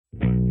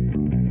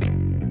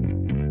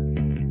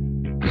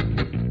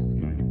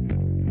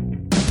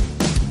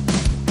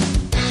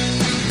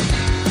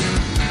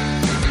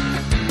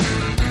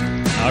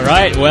All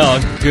right,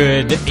 well,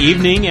 good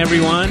evening,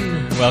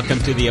 everyone. Welcome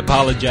to the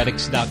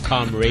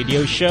Apologetics.com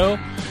radio show,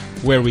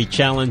 where we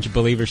challenge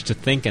believers to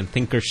think and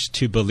thinkers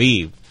to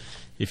believe.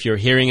 If you're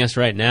hearing us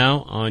right now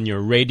on your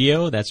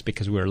radio, that's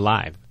because we're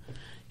live.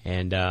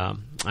 And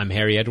I'm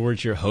Harry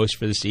Edwards, your host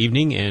for this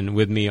evening, and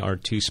with me are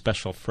two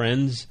special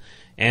friends,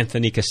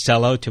 Anthony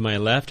Costello to my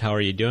left. How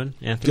are you doing,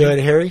 Anthony? Good,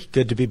 Harry.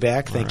 Good to be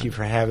back. Thank you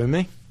for having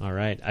me. All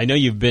right. I know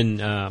you've been,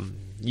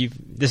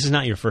 this is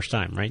not your first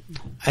time, right?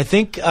 I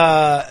think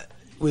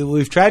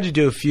we've tried to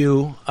do a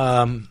few,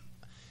 and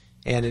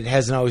it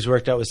hasn't always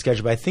worked out with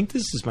schedule, but I think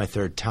this is my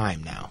third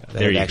time now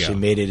that I've actually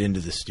made it into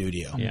the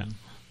studio. Yeah.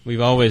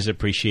 We've always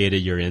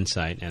appreciated your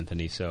insight,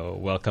 Anthony, so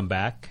welcome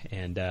back.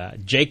 And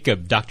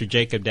Dr.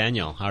 Jacob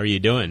Daniel, how are you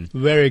doing?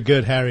 Very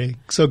good, Harry.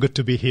 So good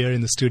to be here in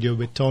the studio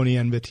with Tony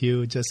and with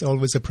you. Just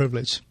always a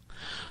privilege.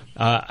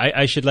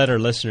 I should let our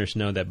listeners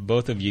know that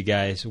both of you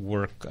guys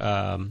work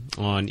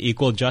on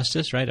Equal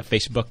Justice, right? A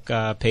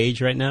Facebook page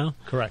right now?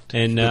 Correct.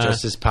 And Equal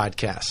Justice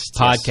Podcast.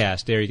 Podcast,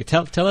 yes. There you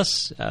go. Tell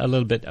us a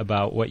little bit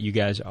about what you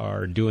guys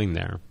are doing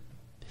there.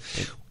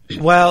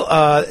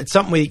 Well, it's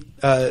something we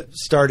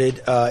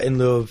started in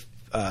lieu of,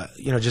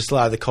 just a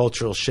lot of the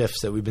cultural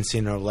shifts that we've been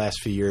seeing over the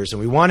last few years.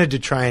 And we wanted to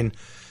try and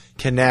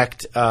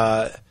connect,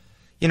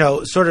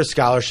 sort of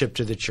scholarship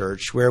to the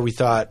church, where we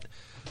thought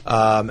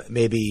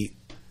maybe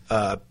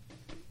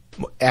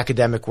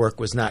academic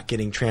work was not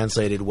getting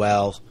translated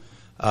well,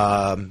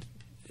 and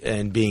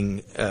being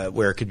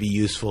where it could be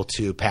useful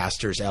to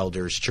pastors,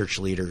 elders, church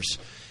leaders.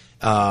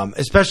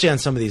 Especially on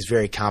some of these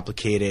very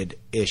complicated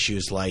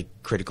issues like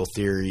critical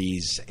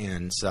theories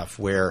and stuff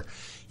where,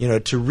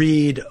 to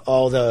read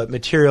all the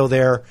material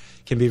there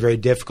can be very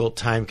difficult,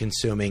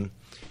 time-consuming.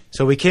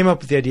 So we came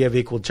up with the idea of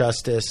Equal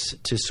Justice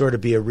to sort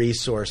of be a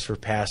resource for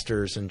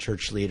pastors and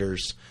church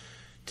leaders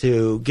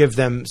to give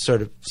them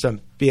sort of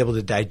be able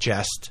to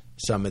digest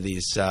some of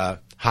these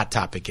hot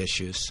topic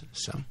issues.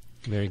 So.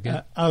 Very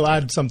good. I'll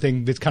add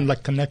something that kind of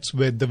like connects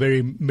with the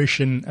very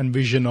mission and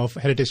vision of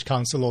Heritage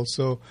Council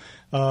also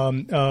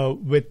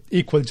with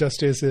Equal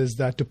Justice is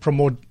that to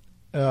promote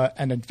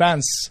and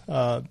advance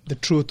the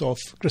truth of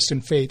Christian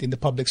faith in the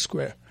public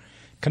square,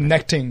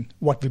 connecting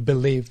what we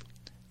believe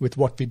with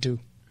what we do.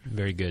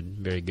 Very good.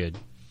 Very good.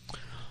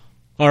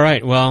 All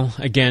right. Well,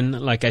 again,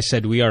 like I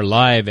said, we are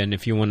live, and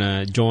if you want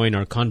to join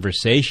our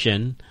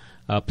conversation,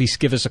 please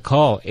give us a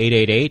call,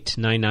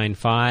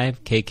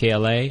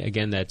 888-995-KKLA.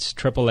 Again, that's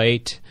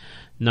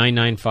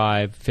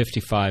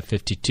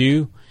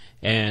 888-995-5552.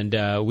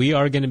 And we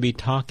are going to be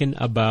talking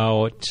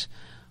about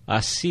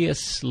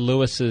C.S.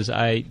 Lewis's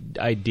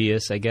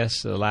ideas, I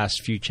guess, the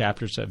last few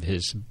chapters of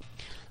his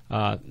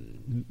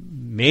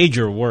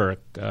major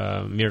work,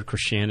 Mere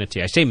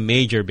Christianity. I say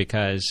major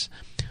because,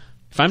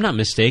 if I'm not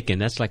mistaken,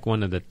 that's like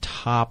one of the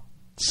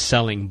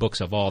top-selling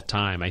books of all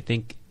time. I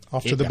think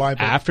After the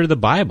Bible. After the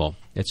Bible.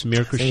 It's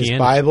Mere Christianity. It's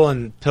Bible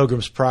and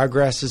Pilgrim's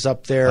Progress is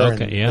up there.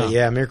 Okay, and,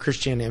 yeah, Mere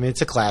Christianity. I mean,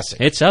 it's a classic.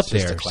 It's up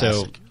there. A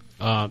classic.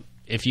 So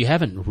if you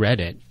haven't read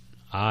it,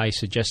 I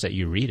suggest that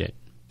you read it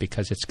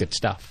because it's good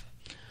stuff.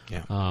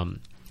 Yeah.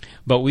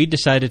 But we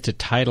decided to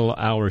title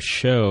our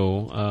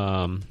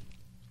show,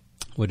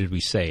 what did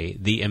we say?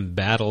 The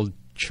Embattled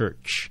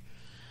Church.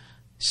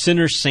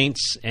 Sinners,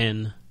 Saints,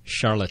 and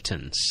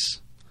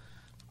Charlatans.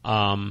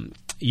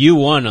 You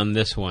won on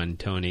this one,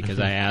 Tony, because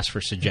I asked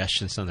for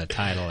suggestions on the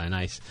title,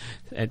 and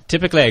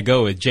typically I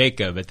go with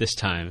Jacob at this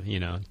time.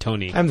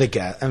 Tony. I'm the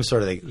guest. I'm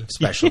sort of the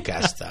special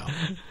guest, though.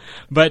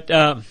 But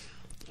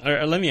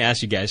let me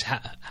ask you guys.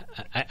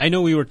 I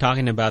know we were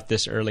talking about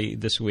this early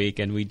this week,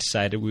 and we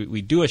decided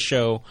we do a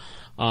show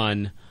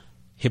on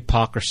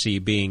hypocrisy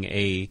being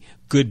a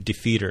good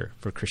defeater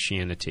for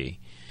Christianity,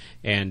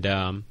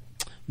 and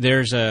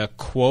there's a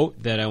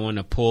quote that I want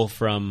to pull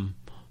from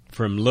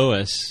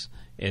Lewis.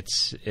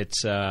 It's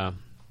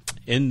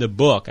in the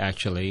book,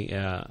 actually,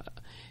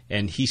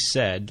 and he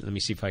said, let me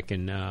see if I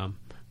can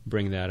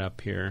bring that up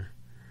here.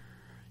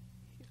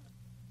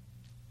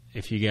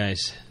 If you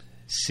guys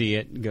see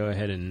it, go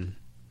ahead and...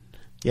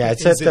 Yeah,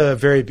 it's at the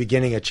very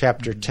beginning of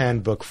Chapter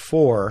 10, Book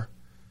 4,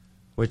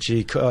 which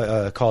he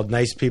called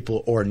Nice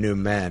People or New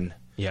Men.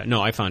 Yeah,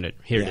 no, I found it.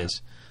 Here it is.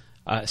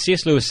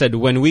 C.S. Lewis said,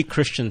 when we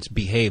Christians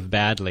behave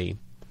badly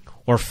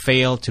or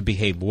fail to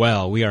behave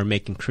well, we are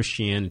making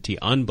Christianity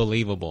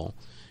unbelievable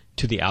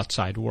to the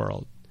outside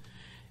world.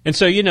 And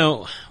so,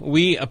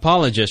 we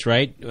apologists,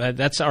 right?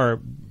 That's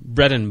our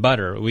bread and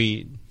butter.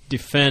 We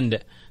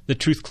defend the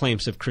truth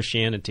claims of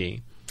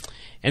Christianity.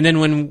 And then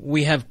when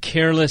we have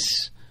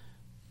careless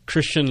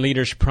Christian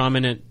leaders,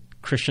 prominent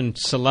Christian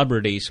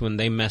celebrities, when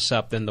they mess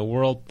up, then the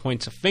world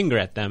points a finger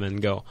at them and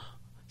go,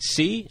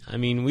 see? I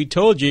mean, we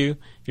told you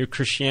your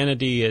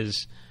Christianity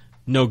is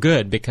no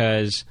good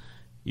because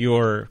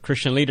your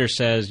Christian leader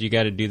says you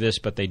got to do this,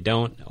 but they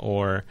don't,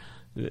 or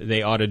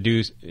they ought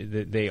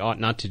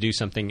not to do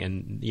something,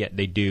 and yet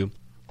they do.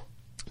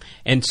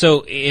 And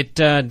so it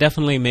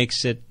definitely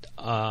makes it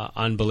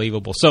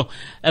unbelievable. So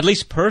at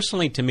least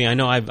personally to me, I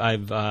know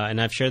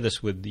I've shared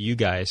this with you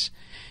guys.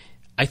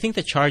 I think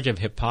the charge of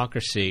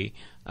hypocrisy,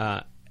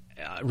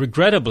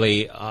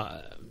 regrettably,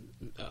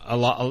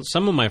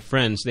 some of my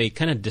friends, they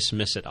kind of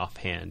dismiss it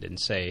offhand and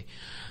say,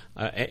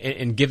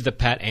 and give the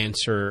pat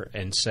answer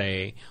and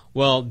say,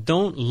 well,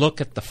 don't look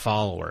at the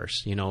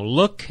followers,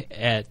 look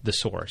at the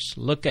source,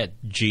 look at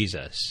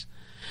Jesus.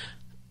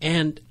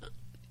 And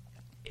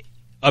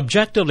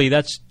objectively,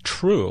 that's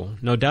true,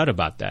 no doubt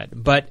about that.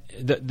 But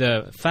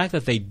the fact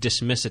that they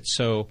dismiss it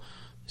so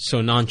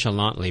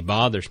nonchalantly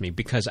bothers me,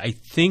 because I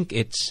think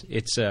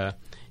it's a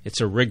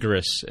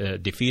rigorous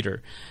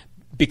defeater,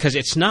 because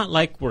it's not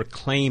like we're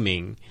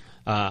claiming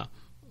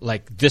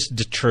like this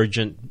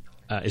detergent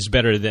is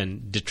better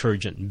than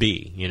detergent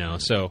B.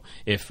 So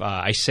if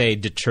I say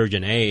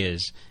detergent A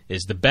is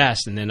the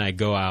best, and then I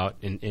go out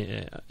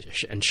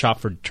and shop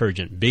for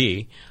detergent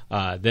B,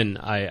 then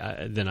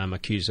I'm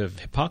accused of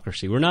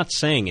hypocrisy. We're not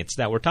saying it's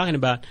that. We're talking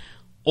about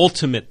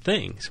ultimate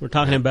things. We're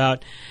talking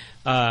about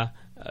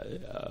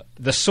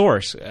the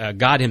source,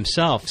 God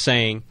Himself,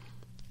 saying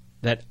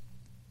that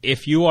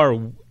if you are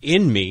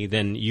in me,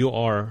 then you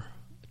are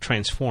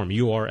transformed.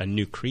 You are a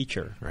new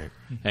creature. Right.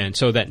 And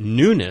so that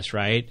newness,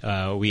 right,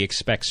 we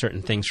expect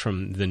certain things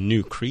from the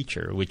new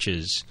creature, which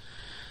is,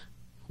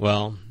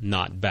 well,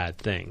 not bad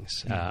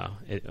things.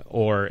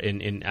 Or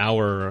in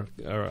our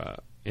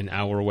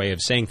way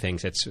of saying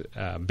things, it's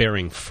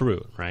bearing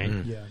fruit, right?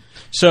 Yeah.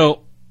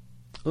 So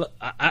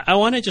I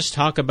want to just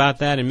talk about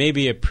that and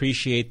maybe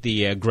appreciate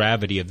the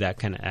gravity of that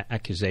kind of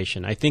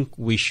accusation. I think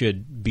we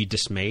should be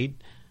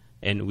dismayed,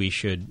 and we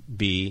should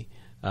be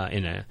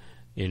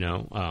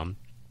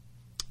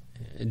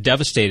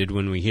devastated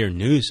when we hear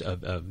news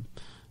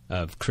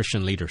of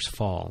Christian leaders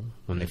fall,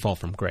 when they fall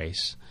from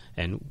grace.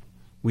 And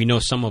we know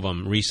some of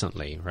them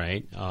recently,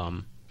 right?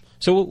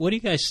 So what do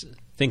you guys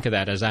think of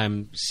that as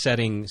I'm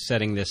setting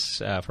this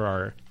for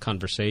our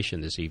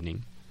conversation this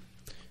evening?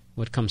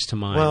 What comes to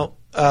mind? Well,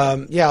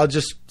 I'll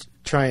just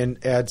try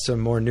and add some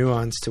more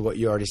nuance to what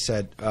you already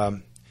said.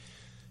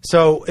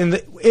 So in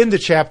the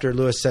chapter,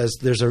 Lewis says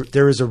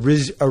there is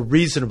a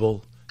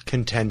reasonable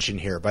contention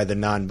here by the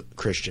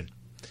non-Christian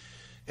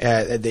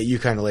that you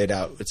kind of laid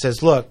out. It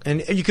says, look,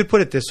 and you could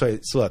put it this way.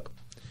 It's, look,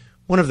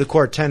 one of the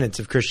core tenets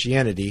of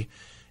Christianity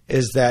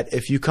is that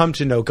if you come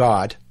to know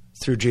God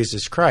through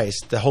Jesus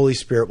Christ, the Holy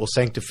Spirit will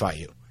sanctify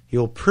you. He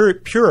will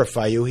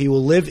purify you. He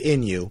will live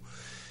in you.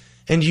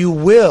 And you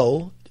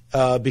will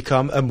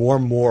become a more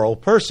moral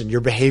person.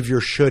 Your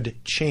behavior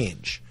should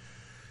change.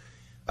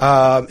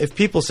 If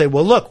people say,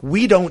 well, look,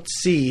 we don't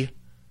see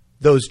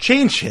those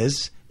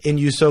changes in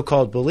you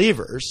so-called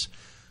believers,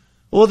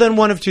 well, then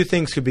one of two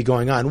things could be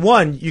going on.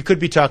 One, you could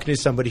be talking to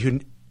somebody who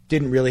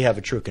didn't really have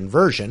a true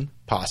conversion,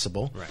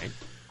 possible. Right.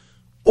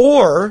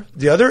 Or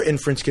the other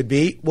inference could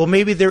be, well,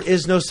 maybe there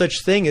is no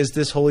such thing as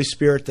this Holy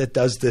Spirit that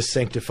does this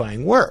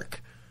sanctifying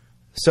work.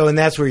 So, and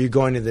that's where you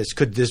go into this.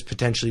 Could this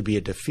potentially be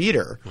a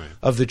defeater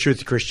of the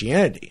truth of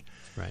Christianity?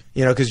 Right.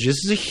 Because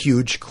this is a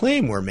huge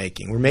claim we're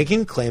making. We're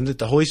making a claim that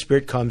the Holy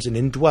Spirit comes and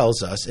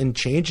indwells us and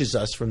changes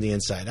us from the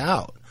inside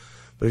out.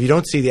 But if you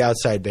don't see the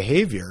outside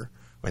behavior,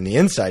 when the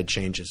inside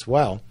changes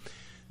well,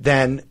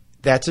 then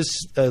that's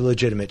a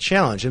legitimate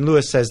challenge. And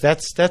Lewis says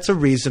that's a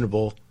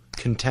reasonable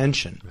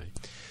contention. Right.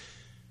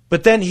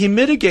 But then he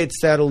mitigates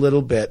that a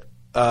little bit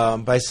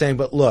by saying,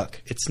 but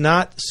look, it's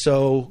not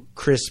so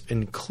crisp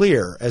and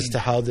clear as to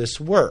how this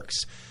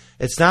works.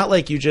 It's not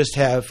like you just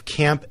have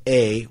Camp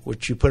A,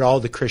 which you put all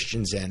the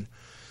Christians in,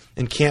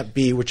 and Camp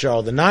B, which are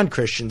all the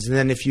non-Christians. And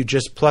then if you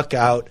just pluck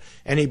out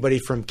anybody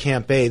from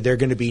Camp A, they're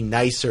going to be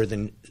nicer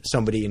than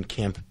somebody in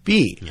Camp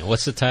B. Yeah,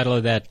 what's the title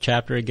of that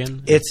chapter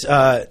again? It's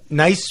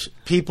nice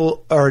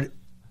people or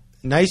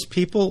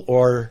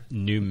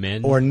new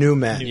men. Or new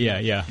men.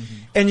 Yeah.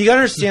 And you got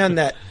to understand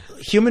that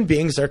human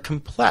beings are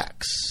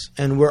complex,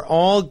 and we're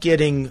all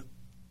getting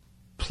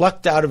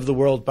plucked out of the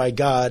world by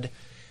God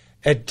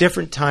at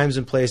different times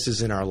and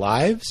places in our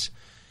lives.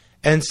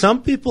 And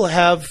some people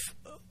have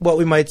what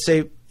we might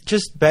say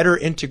just better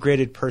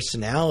integrated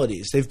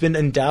personalities. They've been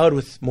endowed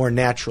with more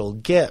natural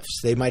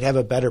gifts. They might have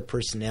a better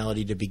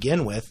personality to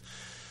begin with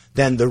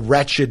than the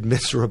wretched,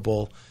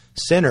 miserable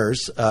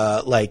sinners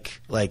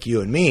like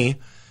you and me.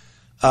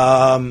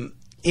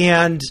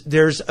 And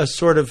there's a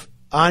sort of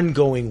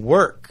ongoing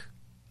work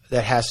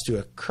that has to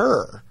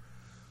occur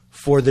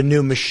for the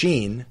new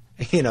machine,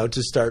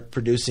 to start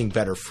producing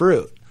better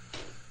fruit.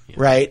 Yeah.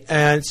 Right?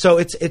 And so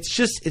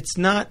it's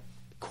not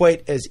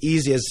quite as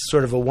easy as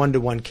sort of a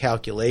one-to-one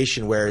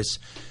calculation, whereas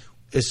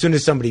as soon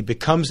as somebody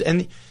becomes,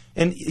 and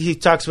he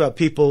talks about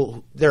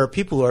there are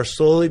people who are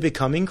slowly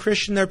becoming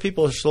Christian, there are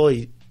people who are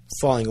slowly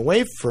falling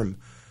away from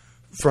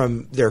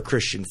their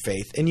Christian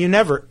faith, and you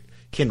never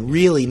can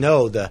really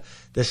know the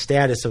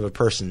status of a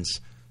person's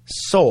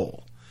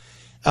soul.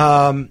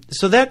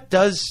 So that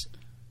does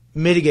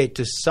mitigate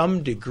to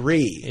some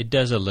degree. It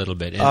does a little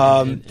bit.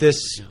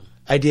 This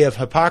idea of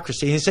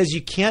hypocrisy. He says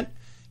you can't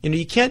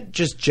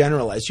just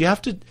generalize. You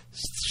have to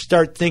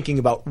start thinking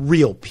about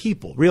real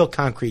people, real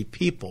concrete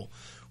people,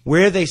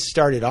 where they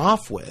started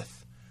off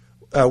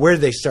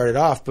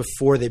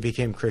before they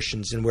became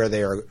Christians and where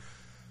they are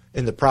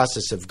in the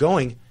process of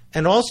going.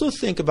 And also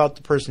think about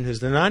the person who's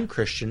the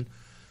non-Christian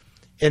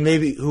and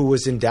maybe who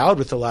was endowed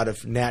with a lot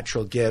of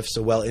natural gifts,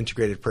 a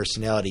well-integrated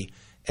personality,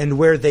 and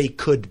where they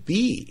could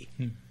be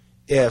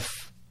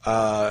if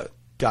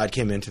God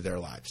came into their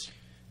lives.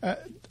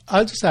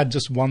 I'll just add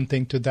just one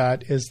thing to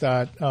that, is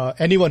that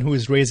anyone who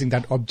is raising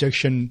that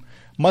objection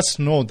must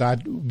know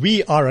that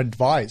we are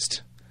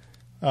advised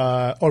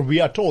or we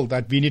are told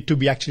that we need to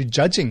be actually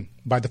judging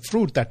by the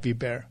fruit that we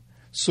bear.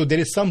 So there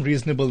is some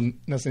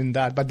reasonableness in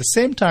that. But at the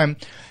same time,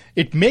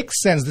 it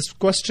makes sense. This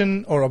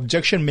question or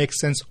objection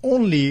makes sense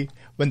only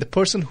when the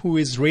person who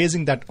is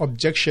raising that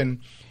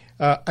objection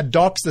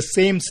adopts the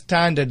same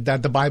standard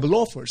that the Bible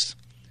offers,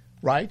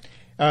 right?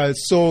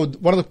 So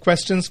one of the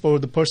questions for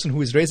the person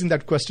who is raising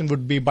that question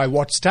would be, by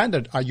what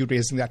standard are you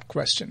raising that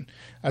question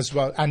as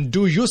well? And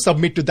do you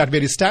submit to that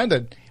very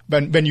standard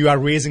when you are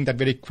raising that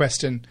very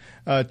question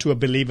to a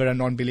believer and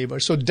non-believer?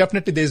 So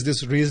definitely there's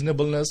this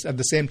reasonableness. At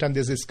the same time,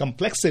 there's this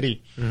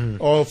complexity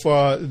of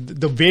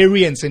the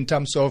variance in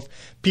terms of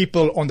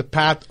people on the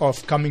path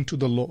of coming to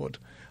the Lord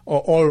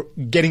or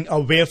getting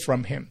away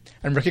from Him,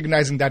 and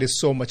recognizing that is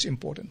so much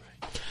important.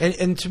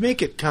 And to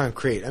make it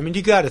concrete, I mean,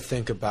 you got to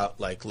think about,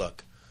 like,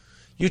 look,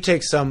 you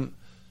take some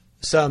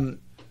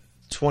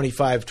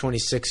 25,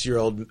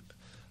 26-year-old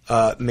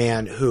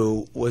man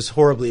who was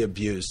horribly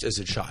abused as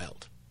a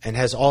child and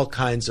has all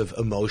kinds of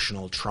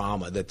emotional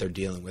trauma that they're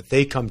dealing with.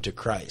 They come to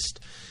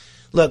Christ.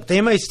 Look, they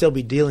might still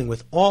be dealing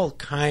with all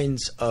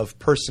kinds of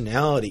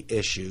personality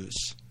issues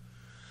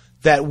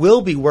that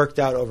will be worked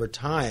out over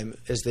time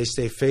as they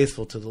stay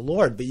faithful to the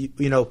Lord. But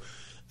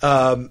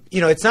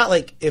it's not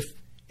like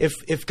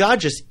if God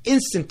just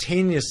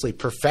instantaneously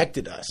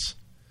perfected us,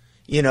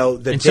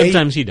 and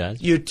sometimes He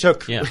does. You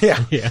took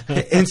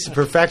instant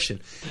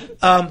perfection.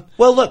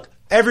 Well, look,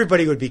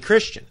 everybody would be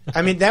Christian.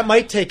 I mean, that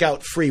might take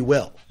out free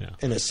will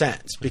in a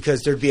sense,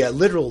 because there'd be a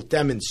literal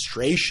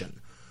demonstration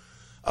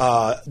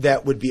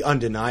that would be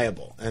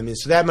undeniable. I mean,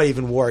 so that might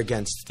even war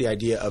against the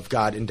idea of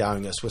God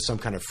endowing us with some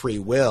kind of free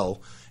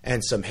will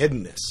and some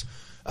hiddenness,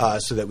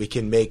 so that we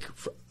can make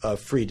a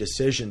free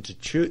decision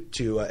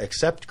to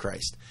accept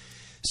Christ.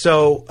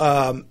 So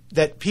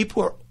that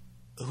people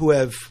who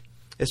have,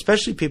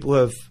 especially people who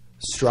have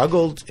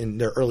struggled in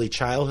their early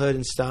childhood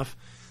and stuff,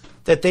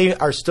 that they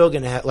are still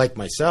going to have, like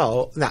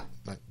myself, not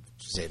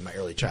say my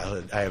early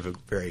childhood, I have a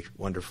very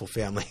wonderful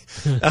family,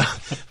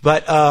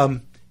 but a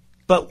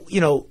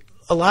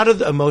lot of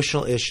the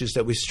emotional issues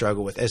that we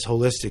struggle with as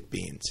holistic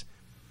beings,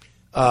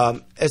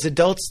 as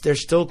adults, we're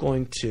still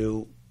going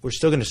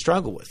to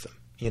struggle with them,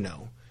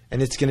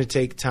 and it's going to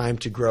take time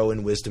to grow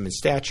in wisdom and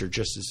stature,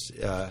 just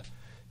as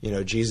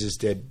Jesus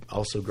did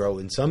also grow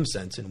in some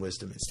sense in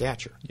wisdom and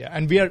stature. Yeah,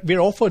 and we are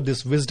offered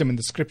this wisdom in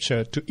the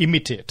Scripture to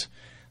imitate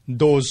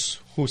those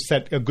who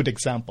set a good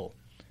example,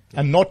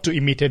 and not to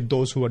imitate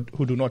those who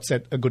do not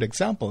set a good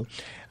example.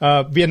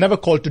 We are never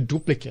called to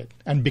duplicate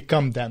and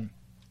become them,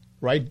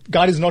 right?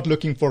 God is not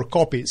looking for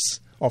copies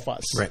of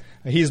us. Right.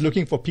 He is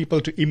looking for people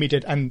to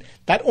imitate, and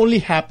that only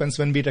happens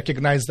when we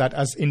recognize that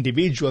as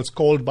individuals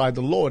called by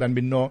the Lord, and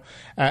we know,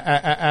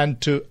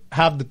 and to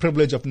have the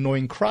privilege of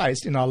knowing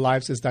Christ in our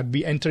lives is that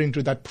we enter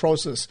into that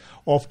process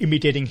of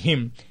imitating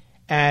Him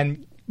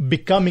and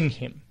becoming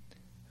Him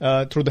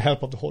through the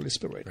help of the Holy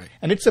Spirit. Right.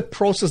 And it's a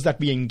process that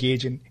we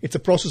engage in. It's a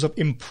process of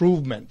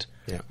improvement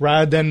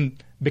rather than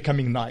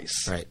becoming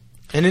nice. Right.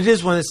 And it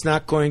is one that's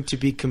not going to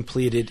be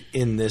completed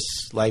in this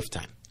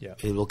lifetime. Yeah.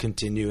 It will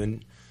continue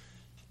in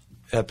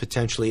a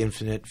potentially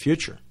infinite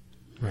future.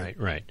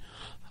 Right.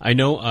 I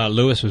know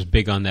Lewis was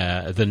big on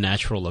the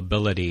natural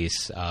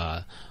abilities,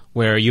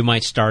 where you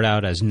might start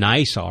out as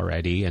nice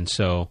already, and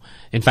so,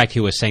 in fact,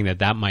 he was saying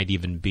that might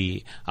even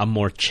be a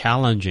more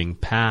challenging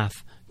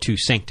path to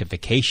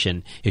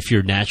sanctification if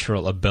your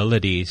natural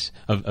abilities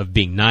of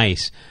being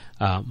nice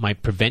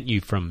might prevent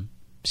you from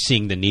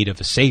seeing the need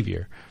of a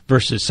Savior,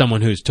 versus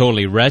someone who's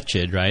totally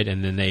wretched, right?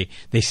 And then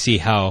they see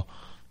how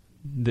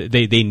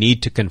they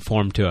need to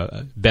conform to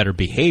a better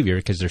behavior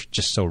because they're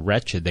just so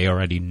wretched. They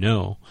already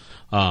know.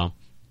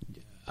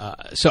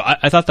 So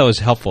I thought that was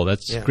helpful.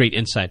 That's great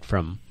insight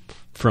from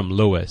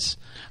Lewis.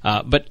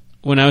 But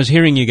when I was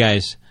hearing you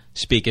guys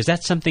speak, is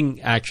that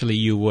something actually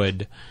you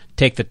would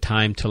take the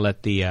time to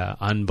let the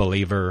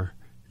unbeliever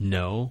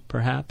know,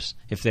 perhaps,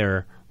 if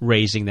they're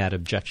raising that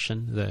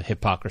objection, the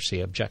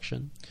hypocrisy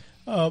objection?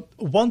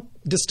 One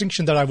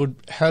distinction that I would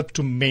help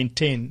to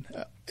maintain,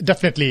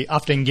 definitely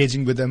after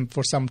engaging with them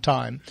for some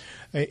time,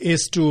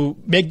 is to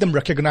make them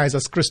recognize,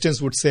 as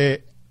Christians would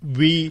say,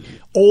 we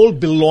all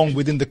belong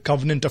within the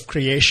covenant of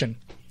creation,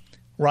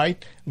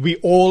 right? We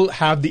all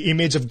have the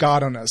image of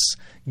God on us.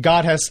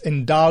 God has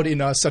endowed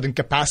in us certain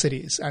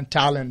capacities and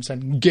talents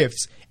and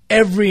gifts.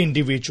 Every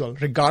individual,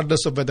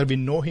 regardless of whether we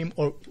know Him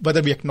or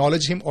whether we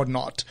acknowledge Him or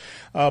not.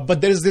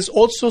 But there is this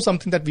also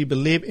something that we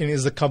believe in,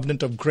 is the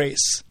covenant of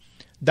grace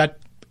that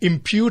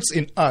imputes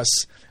in us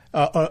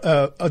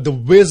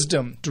the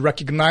wisdom to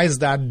recognize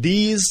that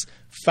these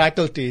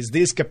faculties,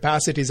 these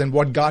capacities, and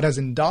what God has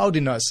endowed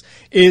in us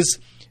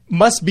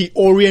must be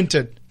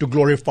oriented to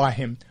glorify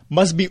him,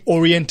 must be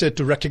oriented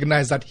to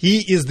recognize that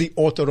he is the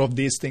author of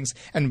these things.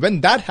 And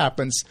when that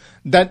happens,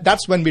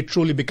 that's when we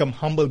truly become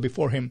humble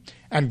before him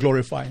and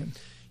glorify him.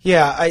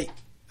 Yeah,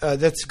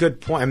 that's a good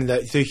point. I mean,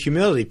 the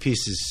humility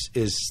piece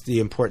is the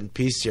important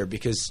piece here,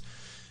 because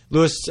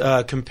Lewis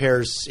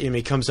compares,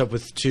 he comes up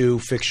with two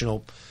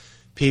fictional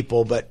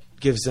people, but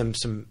gives them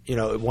some,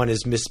 one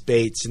is Miss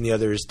Bates and the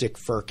other is Dick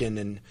Firkin.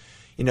 And,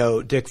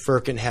 Dick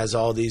Firkin has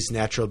all these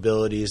natural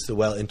abilities, the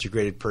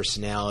well-integrated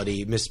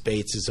personality. Miss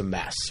Bates is a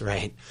mess,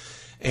 right?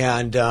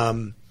 And,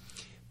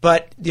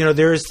 but,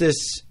 there is this,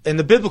 and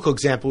the biblical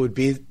example would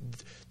be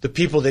the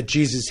people that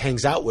Jesus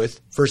hangs out with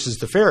versus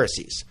the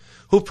Pharisees,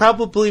 who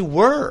probably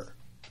were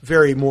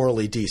very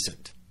morally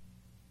decent,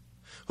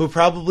 who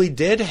probably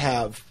did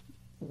have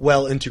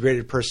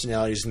well-integrated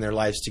personalities in their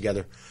lives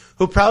together,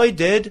 who probably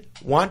did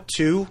want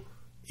to,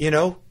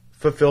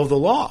 fulfill the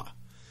law.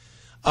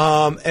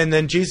 And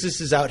then Jesus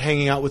is out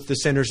hanging out with the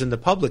sinners and the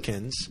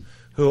publicans,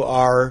 who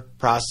are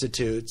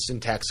prostitutes and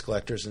tax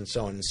collectors and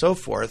so on and so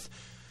forth.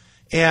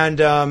 And,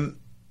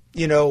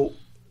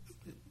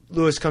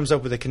 Lewis comes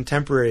up with a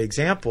contemporary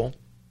example.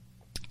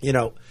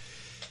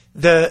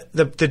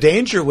 The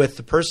danger with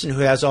the person who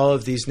has all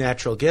of these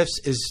natural gifts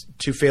is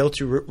to fail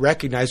to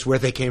recognize where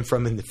they came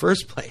from in the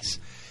first place.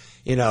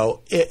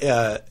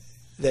 That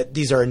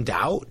these are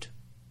endowed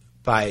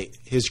by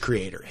his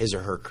creator, his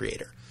or her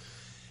creator.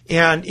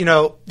 And,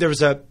 there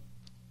was a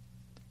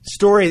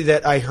story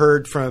that I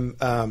heard from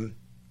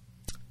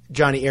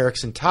Johnny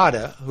Erickson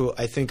Tada, who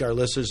I think our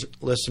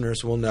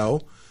listeners will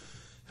know,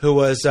 who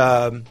was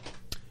a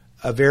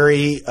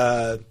very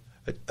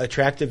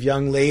attractive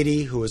young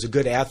lady who was a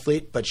good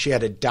athlete, but she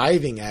had a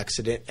diving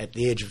accident at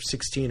the age of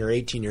 16 or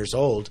 18 years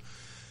old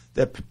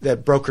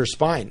that broke her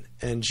spine,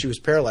 and she was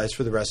paralyzed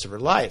for the rest of her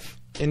life.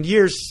 In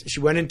years, she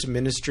went into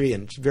ministry,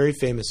 and she's a very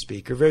famous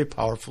speaker, very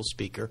powerful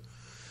speaker.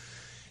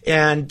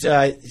 And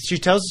she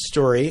tells a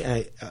story,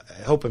 and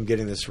I hope I'm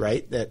getting this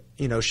right, that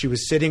she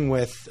was sitting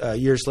with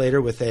years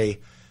later with a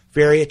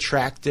very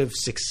attractive,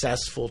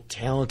 successful,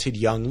 talented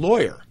young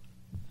lawyer.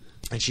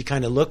 And she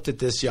kind of looked at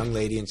this young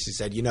lady and she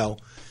said,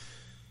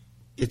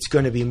 it's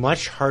going to be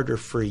much harder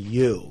for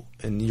you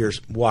in your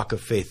walk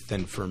of faith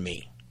than for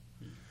me,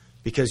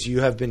 because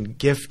you have been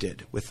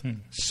gifted with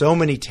so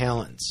many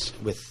talents,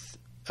 with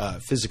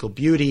physical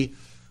beauty,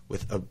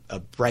 with a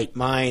bright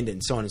mind,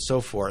 and so on and so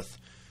forth.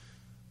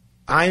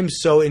 I'm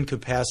so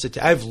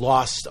incapacitated. I've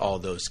lost all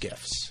those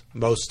gifts,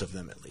 most of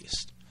them at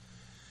least.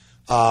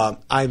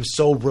 I'm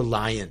so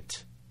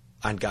reliant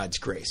on God's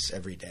grace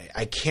every day.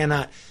 I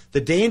cannot. The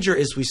danger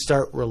is we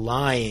start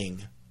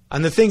relying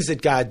on the things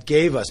that God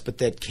gave us, but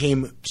that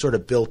came sort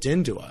of built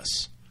into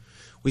us.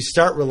 We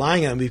start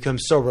relying on them, we become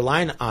so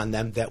reliant on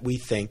them that we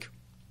think,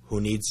 who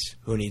needs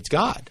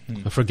God?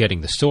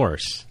 Forgetting the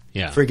source.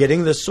 Yeah.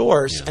 Forgetting the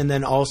source, and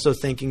then also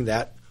thinking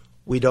that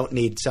we don't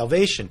need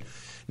salvation.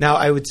 Now,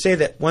 I would say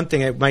that one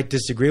thing I might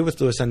disagree with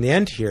Lewis on the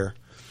end here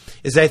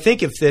is I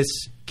think if this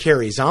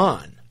carries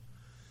on,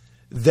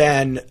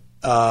 then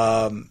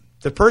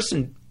the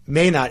person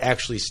may not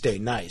actually stay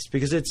nice,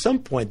 because at some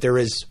point there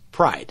is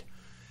pride.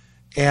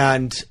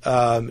 And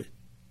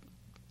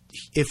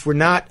if we're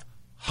not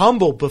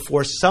humble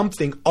before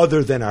something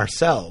other than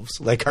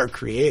ourselves, like our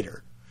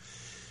Creator,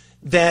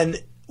 then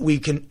we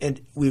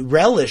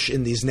relish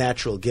in these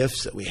natural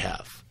gifts that we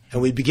have,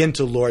 and we begin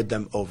to lord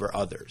them over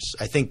others.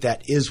 I think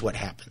that is what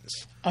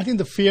happens. I think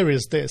the fear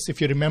is this.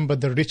 If you remember,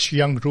 the rich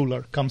young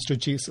ruler comes to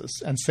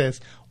Jesus and says,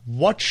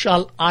 what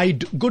shall I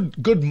do?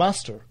 Good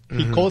master.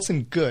 He calls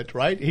him good,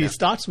 right? He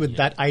starts with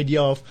that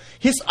idea of,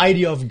 his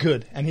idea of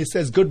good. And he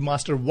says, good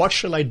master, what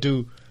shall I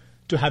do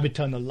to have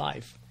eternal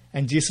life?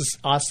 And Jesus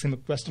asks him a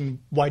question,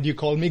 why do you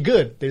call me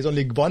good? There's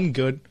only one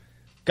good,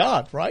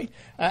 God, right?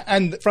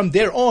 And from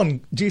there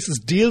on, Jesus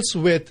deals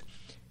with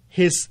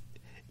his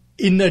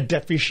inner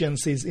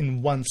deficiencies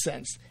in one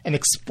sense and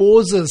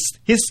exposes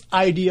his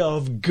idea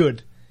of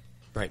good.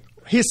 Right.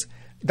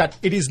 That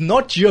it is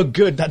not your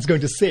good that's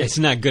going to save. It's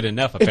not good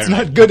enough, apparently.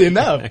 It's not good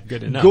enough. Not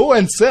good enough. Go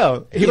and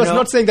sell. He was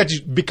not saying that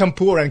you become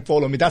poor and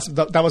follow me.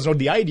 That was not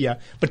the idea.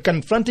 But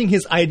confronting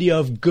his idea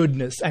of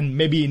goodness, and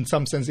maybe in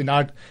some sense in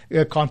our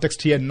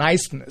context here,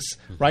 niceness,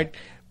 right?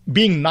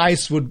 Being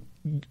nice would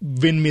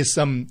win me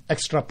some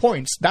extra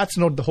points. That's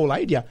not the whole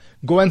idea.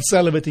 Go and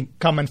sell everything.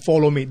 Come and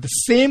follow me. The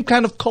same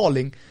kind of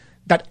calling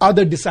that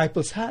other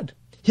disciples had.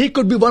 He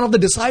could be one of the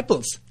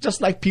disciples,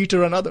 just like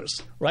Peter and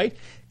others, right?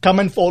 Come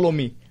and follow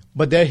me.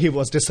 But there he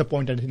was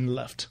disappointed and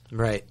left.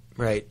 Right.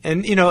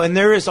 And, and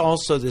there is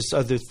also this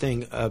other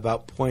thing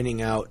about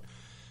pointing out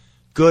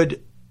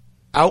good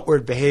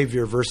outward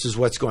behavior versus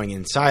what's going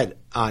inside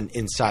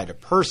a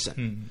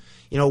person.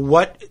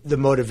 What the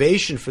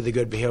motivation for the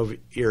good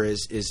behavior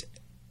is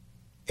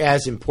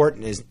as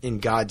important as in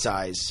God's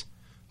eyes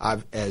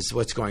as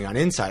what's going on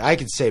inside. I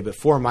could say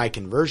before my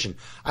conversion,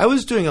 I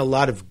was doing a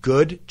lot of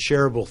good,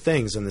 charitable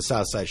things on the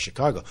south side of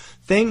Chicago,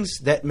 things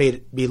that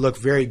made me look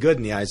very good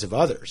in the eyes of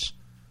others.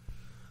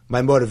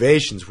 My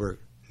motivations were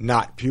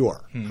not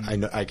pure.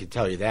 I could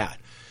tell you that.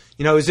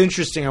 It was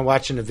interesting. I'm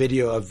watching a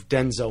video of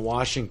Denzel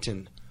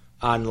Washington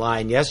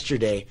online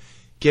yesterday,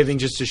 giving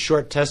just a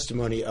short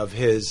testimony of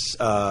his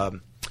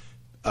born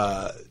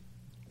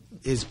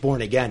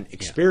again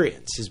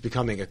experience, his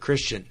becoming a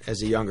Christian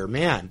as a younger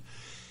man,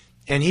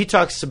 and he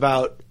talks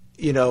about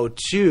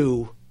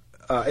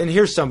and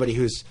here's somebody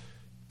who's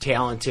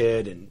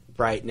talented and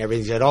bright and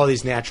everything. He's had all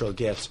these natural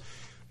gifts.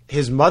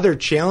 His mother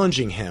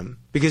challenging him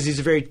because he's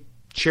a very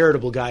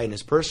charitable guy in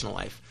his personal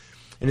life.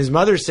 And his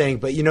mother saying,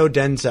 but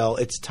Denzel,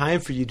 it's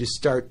time for you to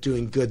start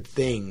doing good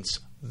things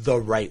the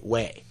right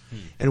way.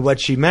 And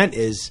what she meant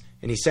is,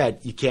 and he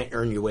said, you can't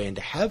earn your way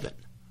into heaven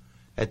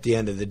at the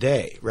end of the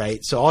day, right?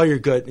 So all your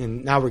good,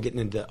 and now we're getting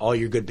into all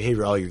your good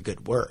behavior, all your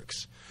good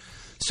works.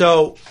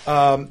 So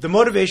the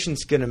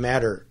motivation's going to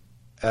matter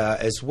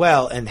as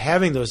well, and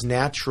having those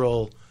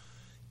natural,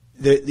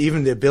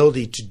 even the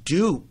ability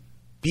to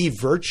be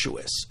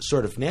virtuous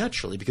sort of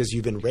naturally because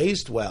you've been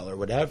raised well or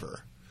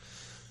whatever,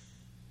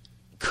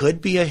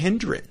 could be a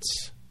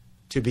hindrance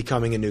to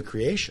becoming a new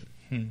creation.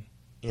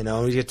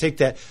 You take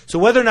that. So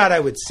whether or not I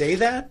would say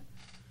that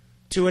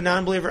to a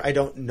non-believer, I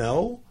don't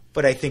know,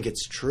 but I think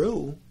it's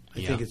true.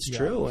 I think it's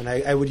true, and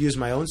I would use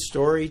my own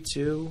story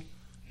to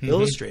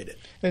illustrate it.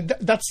 And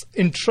that's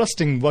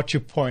interesting what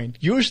you point.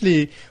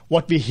 Usually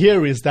what we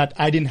hear is that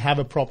I didn't have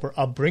a proper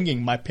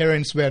upbringing. My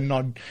parents were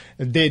not,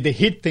 they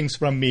hid things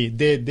from me.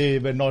 They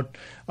were not,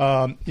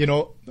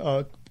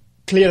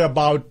 clear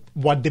about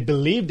what they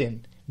believed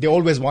in. They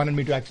always wanted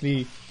me to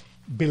actually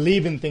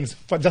believe in things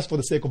just for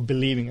the sake of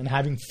believing and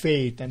having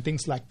faith and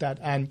things like that.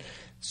 And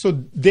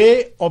so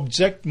they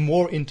object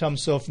more in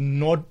terms of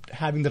not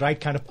having the right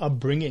kind of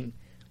upbringing.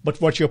 But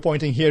what you're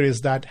pointing here is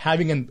that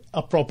having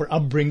a proper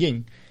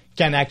upbringing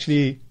can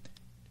actually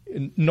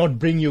not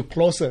bring you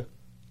closer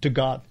to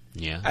God.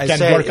 Yeah, I can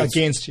say work it's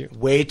against you.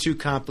 Way too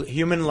complicated.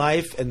 Human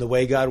life and the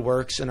way God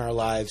works in our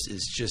lives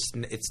is just,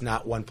 it's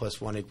not 1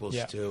 + 1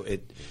 = 2.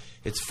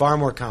 It's far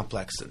more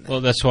complex than that.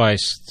 Well, that's why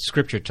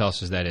Scripture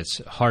tells us that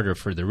it's harder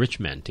for the rich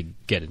man to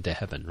get into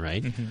heaven,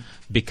 right?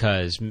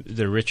 Because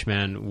the rich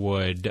man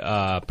would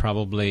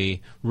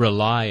probably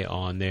rely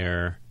on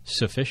their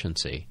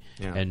sufficiency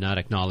and not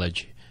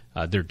acknowledge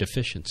their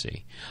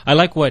deficiency. I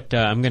like what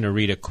I'm going to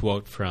read a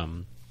quote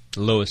from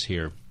Lewis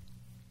here.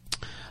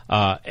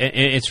 And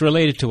it's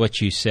related to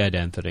what you said,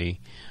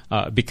 Anthony,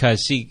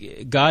 because,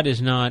 see, God is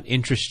not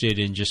interested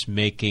in just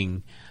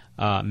making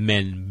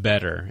men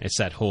better. It's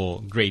that whole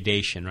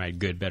gradation, right?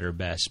 Good, better,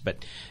 best.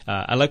 But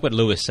I like what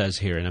Lewis says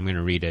here, and I'm going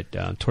to read it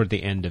toward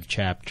the end of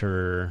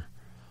chapter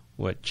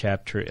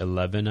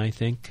 11, I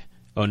think?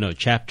 Oh, no,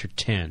 chapter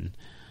 10.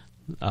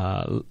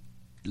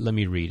 Let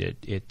me read it.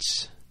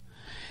 It's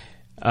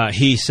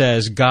he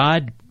says,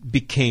 God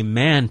became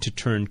man to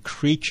turn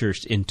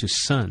creatures into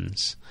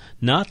sons,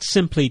 not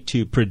simply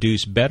to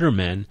produce better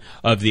men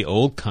of the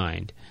old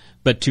kind,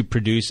 but to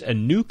produce a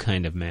new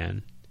kind of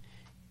man.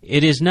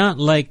 It is not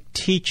like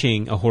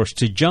teaching a horse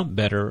to jump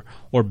better,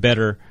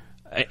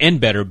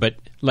 but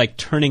like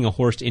turning a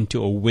horse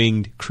into a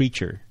winged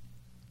creature.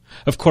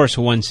 Of course,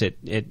 once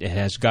it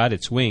has got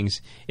its wings,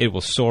 it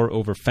will soar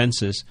over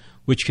fences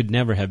which could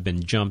never have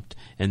been jumped,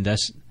 and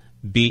thus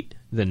beat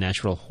the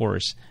natural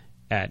horse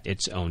at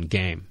its own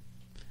game.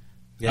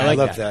 Yeah, I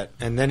love that.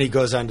 And then he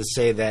goes on to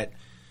say that,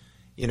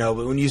 but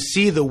when you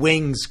see the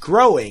wings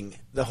growing,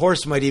 the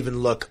horse might even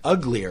look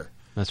uglier.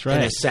 That's right.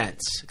 In a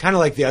sense. Kind of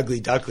like the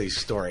Ugly Duckling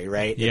story,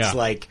 right? Yeah. It's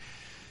like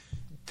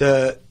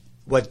the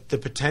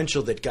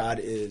potential that God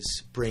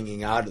is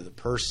bringing out of the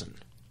person,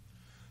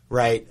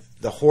 right?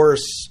 The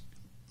horse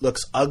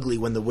looks ugly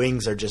when the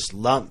wings are just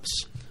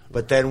lumps.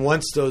 But then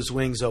once those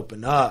wings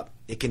open up,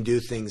 it can do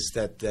things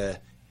that the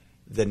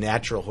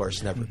natural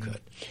horse never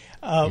could.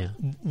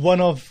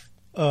 One of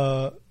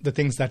the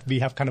things that we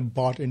have kind of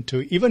bought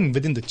into, even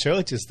within the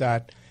church, is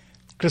that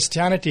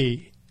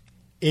Christianity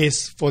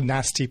is for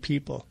nasty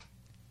people.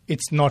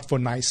 It's not for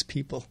nice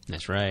people.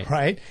 That's right.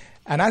 Right?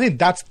 And I think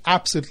that's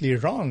absolutely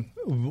wrong.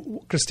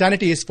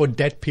 Christianity is for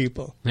dead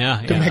people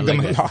to make them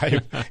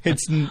alive.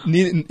 It's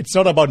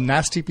not about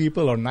nasty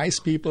people or nice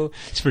people.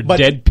 It's for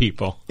dead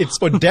people. It's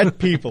for dead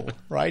people,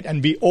 right?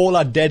 And we all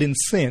are dead in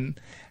sin.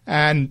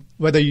 And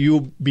whether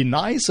you be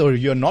nice or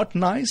you're not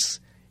nice,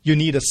 you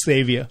need a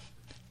savior.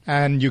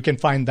 And you can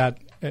find that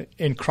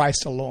in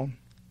Christ alone.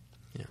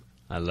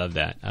 I love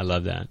that.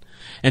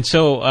 And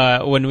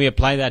so when we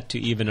apply that to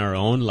even our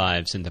own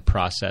lives in the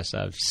process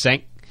of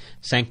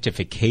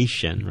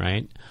sanctification,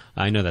 right?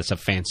 I know that's a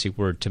fancy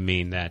word to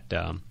mean that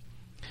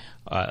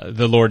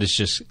the Lord is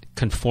just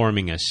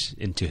conforming us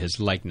into His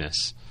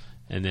likeness,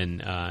 and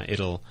then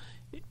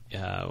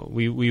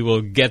we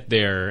will get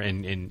there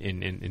and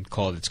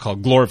it's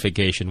called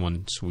glorification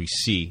once we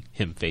see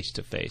Him face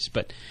to face.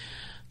 But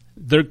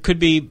there could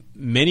be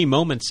many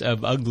moments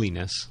of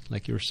ugliness,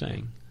 like you were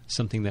saying.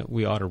 Something that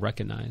we ought to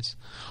recognize.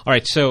 All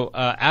right, so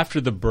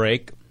after the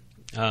break,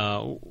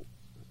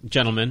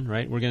 gentlemen,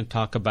 right, we're going to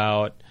talk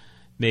about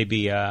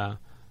maybe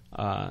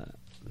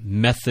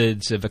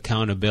methods of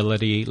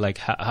accountability, like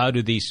how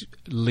do these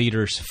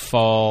leaders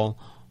fall,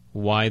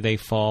 why they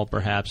fall,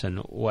 perhaps, and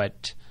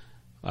what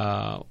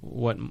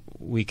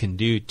we can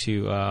do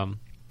to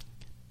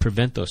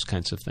prevent those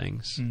kinds of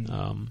things.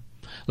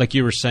 Like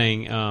you were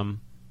saying, and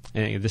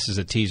this is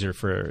a teaser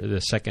for the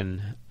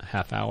second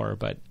half hour,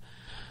 but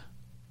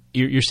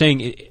you're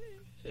saying,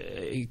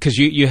 because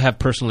you have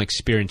personal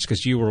experience,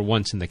 because you were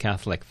once in the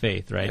Catholic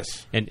faith, right?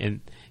 Yes.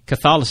 And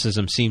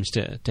Catholicism seems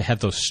to have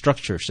those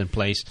structures in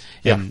place,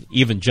 and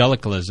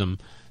evangelicalism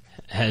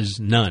has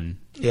none.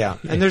 Yeah,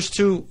 and there's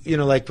two,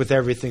 like with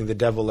everything, the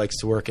devil likes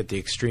to work at the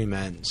extreme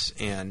ends,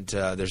 and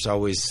there's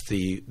always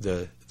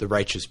the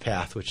righteous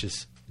path, which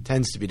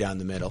tends to be down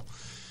the middle.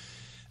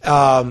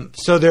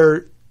 So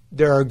there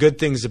are good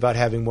things about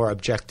having more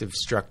objective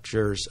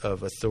structures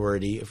of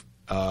authority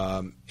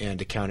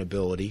and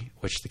accountability,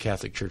 which the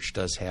Catholic Church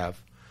does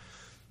have.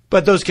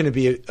 But those can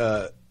be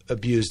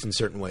abused in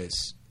certain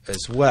ways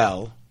as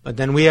well. But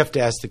then we have to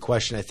ask the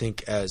question, I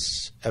think,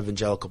 as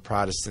evangelical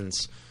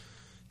Protestants,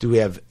 do we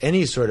have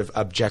any sort of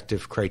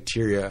objective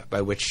criteria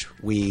by which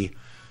we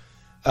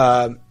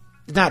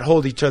not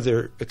hold each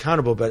other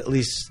accountable, but at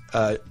least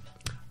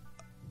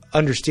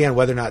understand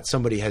whether or not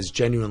somebody has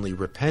genuinely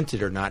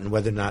repented or not, and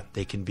whether or not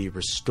they can be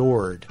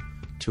restored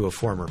to a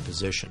former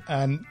position?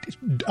 And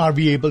are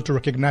we able to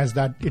recognize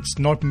that it's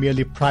not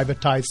merely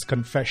privatized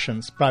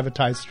confessions,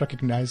 privatized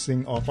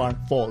recognizing of our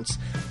faults,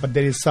 but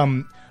there is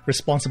some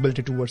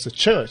responsibility towards the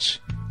church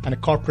and a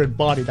corporate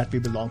body that we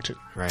belong to?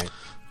 Right.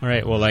 All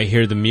right, well, I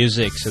hear the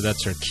music, so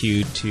that's our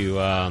cue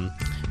to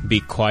be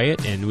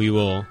quiet, and we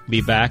will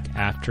be back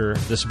after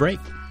this break.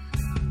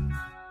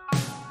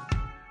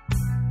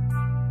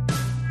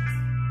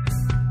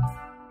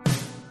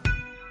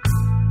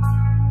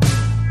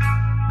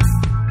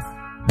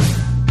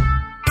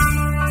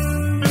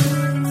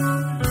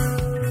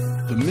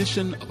 The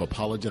mission of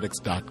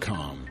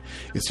apologetics.com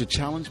is to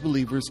challenge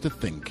believers to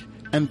think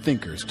and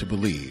thinkers to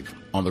believe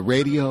on the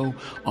radio,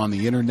 on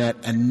the internet,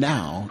 and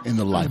now in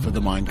the Life of the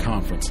Mind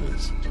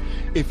conferences.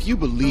 If you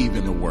believe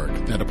in the work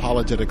that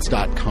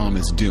apologetics.com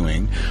is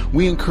doing,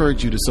 we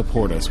encourage you to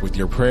support us with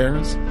your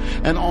prayers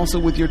and also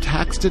with your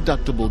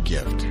tax-deductible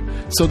gift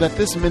so that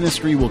this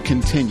ministry will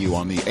continue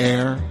on the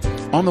air,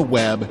 on the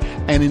web,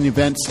 and in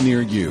events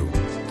near you.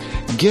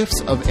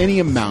 Gifts of any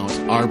amount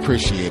are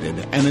appreciated,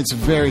 and it's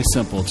very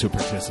simple to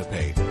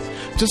participate.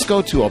 Just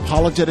go to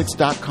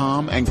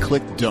apologetics.com and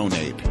click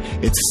Donate.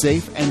 It's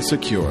safe and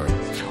secure.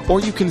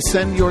 Or you can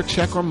send your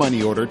check or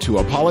money order to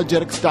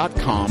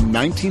apologetics.com,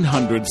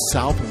 1900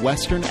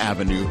 Southwestern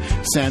Avenue,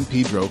 San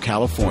Pedro,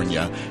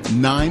 California,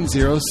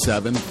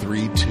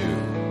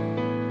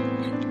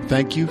 90732.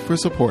 Thank you for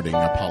supporting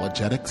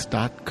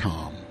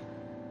apologetics.com.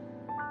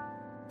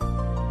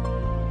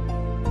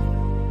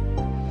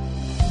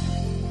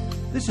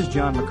 This is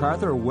John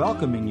MacArthur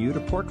welcoming you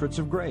to Portraits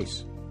of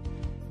Grace.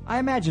 I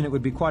imagine it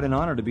would be quite an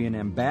honor to be an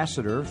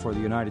ambassador for the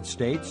United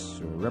States,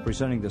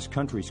 representing this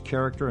country's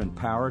character and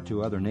power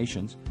to other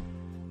nations.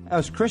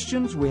 As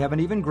Christians, we have an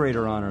even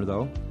greater honor,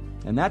 though,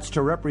 and that's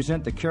to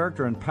represent the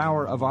character and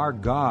power of our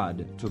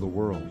God to the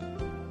world.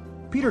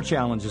 Peter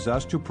challenges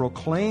us to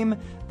proclaim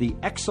the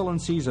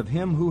excellencies of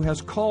Him who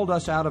has called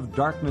us out of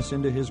darkness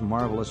into His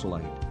marvelous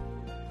light.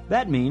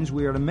 That means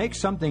we are to make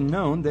something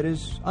known that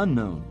is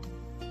unknown.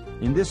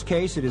 In this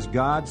case, it is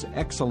God's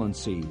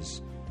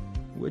excellencies,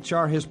 which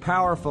are His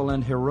powerful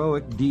and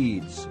heroic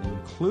deeds,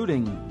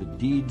 including the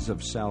deeds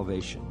of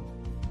salvation.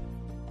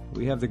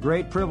 We have the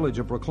great privilege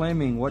of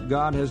proclaiming what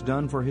God has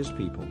done for His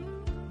people.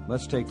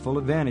 Let's take full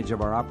advantage of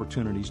our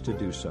opportunities to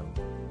do so.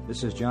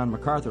 This is John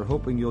MacArthur,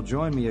 hoping you'll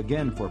join me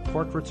again for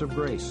Portraits of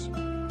Grace.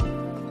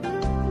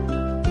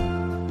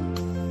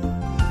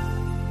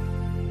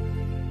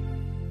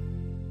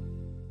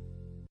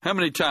 How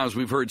many times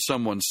we've heard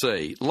someone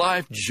say,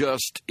 life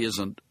just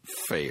isn't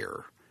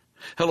fair.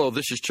 Hello,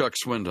 this is Chuck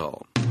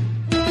Swindoll.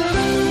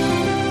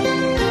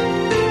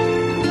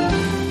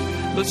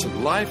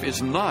 Listen, life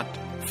is not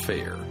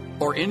fair.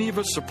 Are any of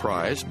us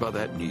surprised by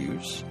that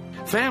news?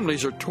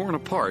 Families are torn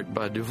apart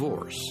by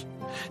divorce.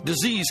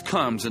 Disease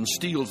comes and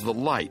steals the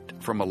light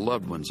from a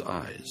loved one's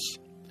eyes.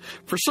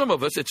 For some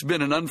of us, it's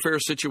been an unfair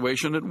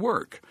situation at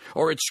work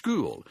or at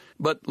school.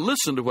 But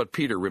listen to what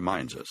Peter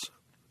reminds us.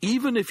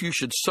 Even if you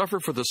should suffer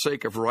for the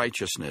sake of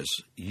righteousness,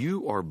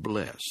 you are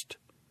blessed.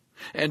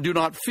 And do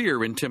not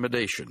fear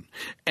intimidation,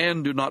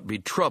 and do not be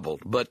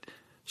troubled, but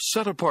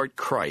set apart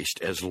Christ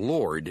as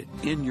Lord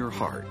in your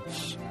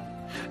hearts.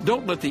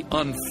 Don't let the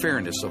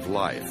unfairness of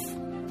life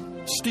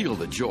steal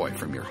the joy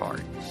from your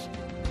hearts.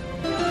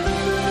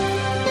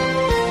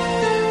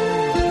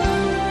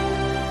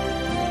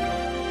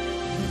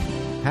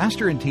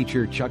 Pastor and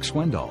teacher Chuck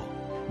Swindoll.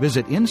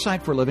 Visit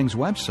Insight for Living's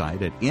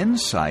website at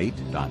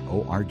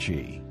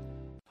insight.org.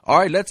 All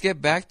right, let's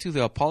get back to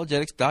the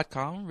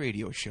apologetics.com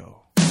radio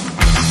show.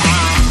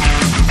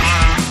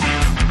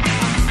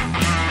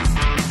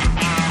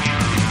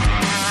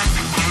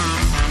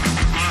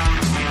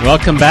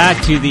 Welcome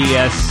back to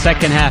the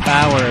second half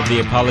hour of the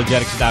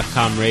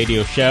apologetics.com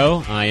radio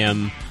show. I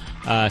am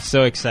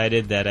so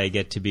excited that I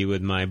get to be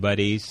with my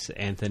buddies,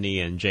 Anthony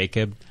and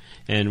Jacob.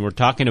 And we're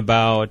talking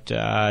about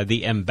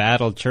the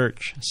embattled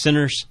church,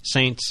 sinners,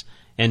 saints,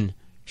 and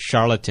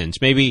charlatans.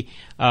 Maybe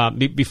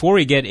before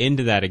we get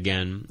into that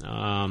again,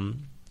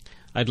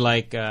 I'd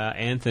like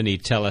Anthony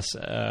to tell us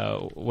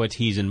what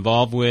he's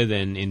involved with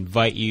and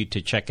invite you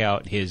to check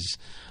out his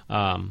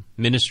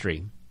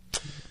ministry.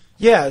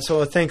 Yeah,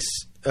 so thanks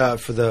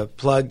for the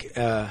plug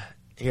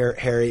here,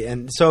 Harry.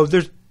 And so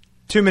there's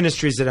two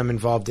ministries that I'm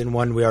involved in.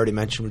 One we already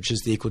mentioned, which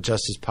is the Equal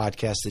Justice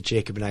podcast that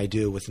Jacob and I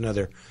do with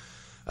another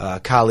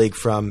colleague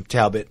from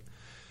Talbot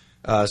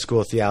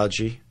School of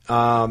Theology.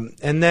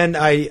 And then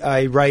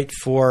I write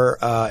for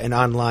an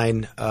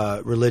online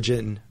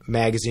religion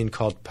magazine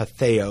called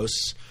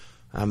Patheos.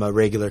 I'm a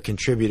regular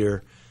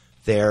contributor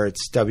there.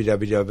 It's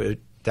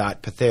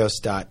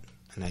www.patheos.com.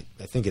 And I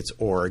think it's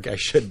org. I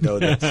should know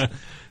this.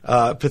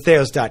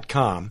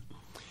 Patheos.com.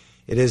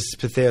 It is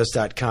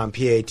patheos.com,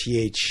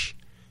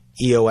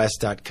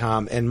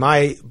 Patheos.com. And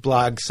my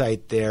blog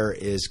site there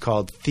is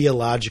called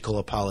Theological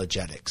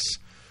Apologetics.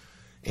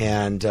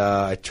 And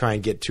I try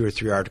and get 2 or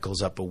 3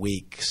 articles up a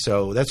week.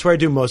 So that's where I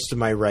do most of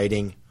my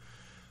writing.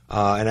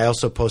 And I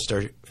also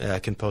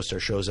can post our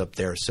shows up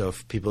there. So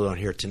if people don't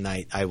hear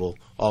tonight, I will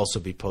also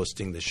be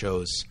posting the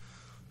shows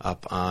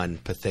up on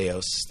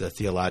Patheos, the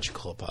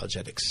Theological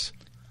Apologetics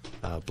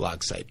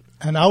blog site.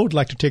 And I would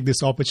like to take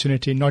this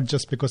opportunity, not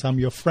just because I'm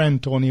your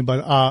friend, Tony,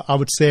 but I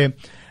would say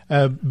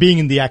being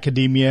in the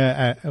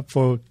academia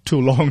for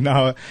too long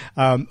now,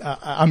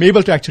 I'm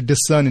able to actually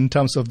discern in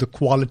terms of the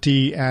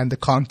quality and the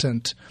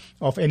content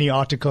of any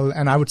article.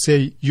 And I would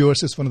say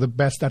yours is one of the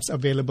best that's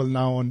available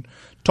now on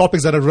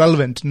topics that are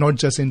relevant, not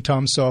just in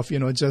terms of,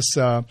 just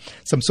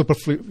some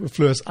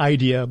superfluous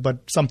idea, but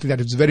something that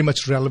is very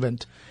much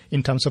relevant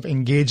in terms of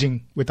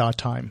engaging with our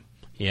time.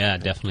 Yeah,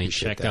 definitely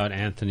check out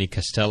Anthony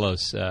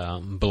Costello's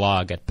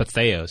blog at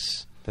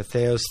Patheos.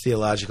 Patheos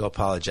Theological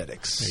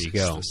Apologetics. There you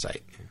go. Is the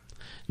site.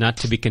 Not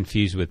to be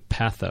confused with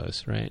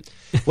pathos, right?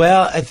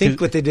 Well, I think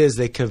what they did is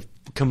they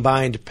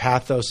combined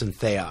pathos and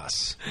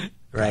theos,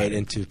 right,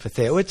 into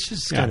Patheos, which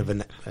is kind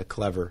of a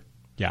clever.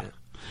 Yeah.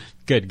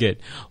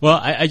 Good. Well,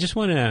 I just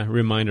want to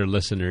remind our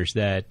listeners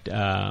that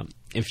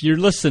if you're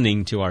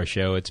listening to our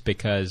show, it's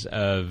because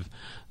of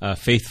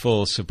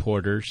faithful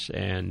supporters,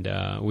 and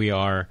we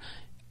are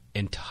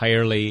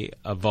entirely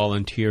a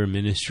volunteer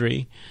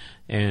ministry,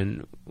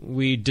 and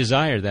we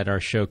desire that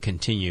our show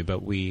continue,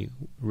 but we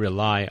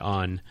rely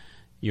on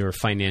your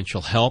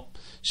financial help.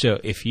 So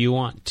if you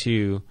want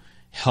to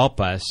help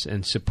us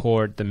and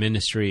support the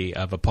ministry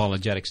of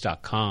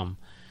apologetics.com,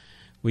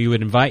 we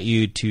would invite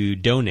you to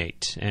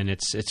donate. And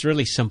it's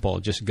really simple.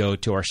 Just go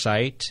to our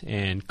site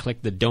and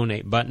click the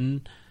donate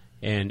button,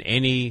 and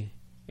any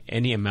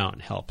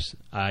amount helps.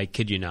 I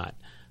kid you not.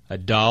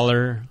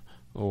 $1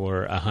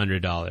 or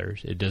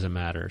 $100, it doesn't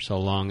matter, so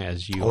long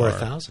as you or are... Or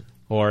 1,000.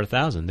 Or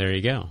 1,000, there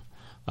you go.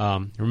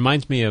 It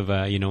reminds me of,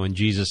 when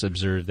Jesus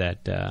observed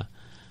that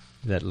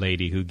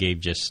lady who gave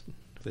just...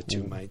 The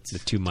two mites. The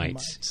two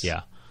mites,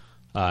 yeah.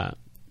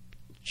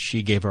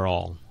 She gave her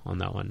all on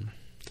that one.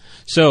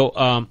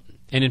 So,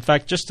 and in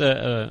fact, just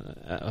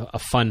a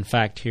fun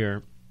fact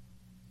here.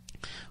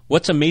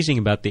 What's amazing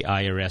about the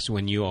IRS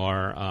when you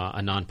are a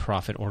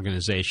nonprofit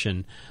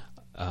organization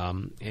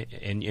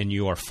and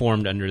you are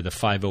formed under the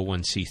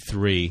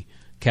 501c3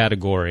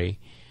 category,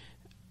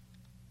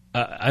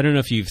 I don't know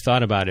if you've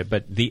thought about it,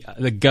 but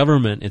the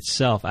government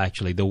itself,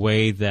 actually, the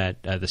way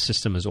that the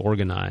system is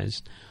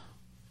organized,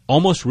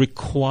 almost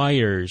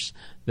requires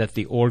that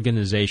the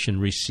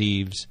organization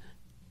receives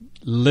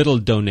little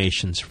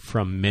donations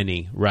from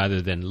many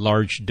rather than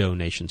large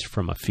donations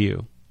from a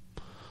few.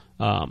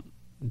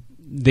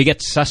 They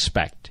get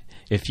suspect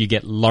if you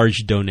get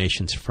large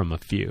donations from a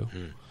few.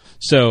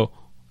 So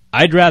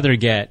I'd rather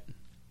get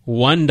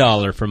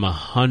 $1 from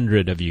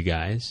 100 of you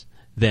guys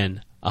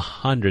than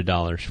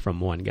 $100 from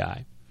one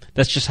guy.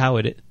 That's just how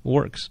it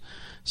works.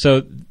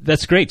 So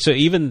that's great. So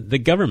even the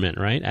government,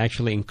 right,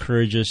 actually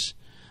encourages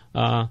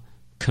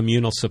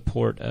communal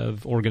support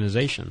of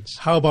organizations.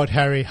 How about,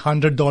 Harry,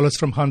 $100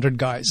 from 100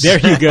 guys? There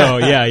you go.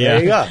 Yeah. There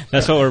you go.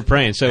 That's what we're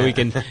praying. So we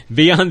can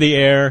be on the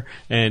air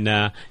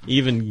and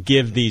even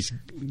give these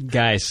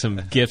guys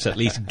some gifts, at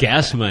least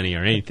gas money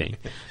or anything.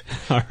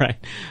 All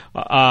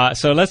right.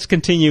 So let's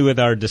continue with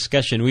our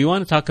discussion. We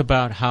want to talk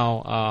about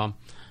how,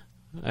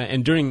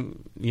 and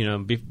during,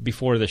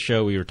 before the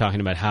show, we were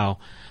talking about how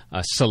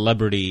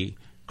celebrity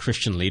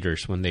Christian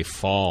leaders, when they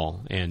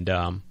fall, and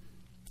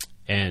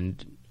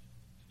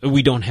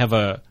we don't have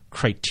a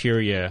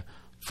criteria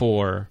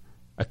for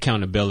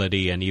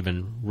accountability and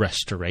even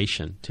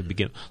restoration to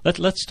begin.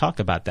 Let's talk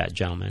about that,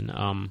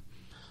 gentlemen.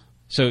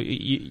 So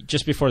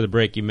just before the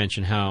break, you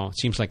mentioned how it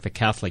seems like the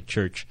Catholic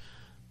Church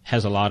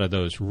has a lot of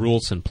those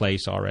rules in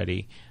place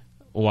already,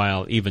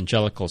 while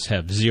evangelicals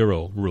have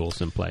zero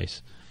rules in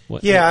place.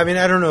 Yeah, I mean,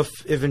 I don't know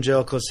if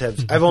evangelicals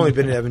have... I've only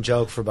been an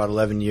evangelical for about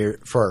 11 years,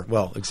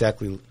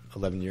 exactly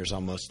 11 years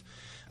almost.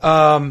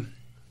 So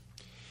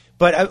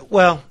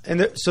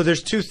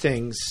there's two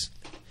things.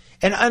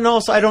 And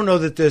also, I don't know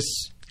that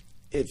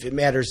if it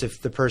matters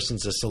if the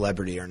person's a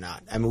celebrity or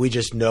not. I mean, we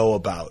just know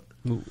about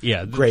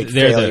Yeah, great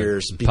they're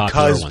failures the popular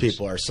because ones.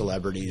 people are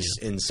celebrities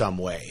in some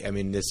way. I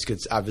mean, this could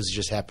obviously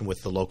just happen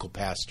with the local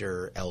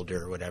pastor,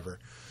 elder, or whatever.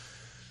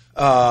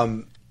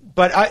 But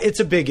it's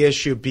a big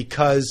issue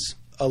because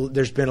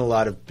there's been a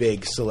lot of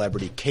big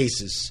celebrity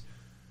cases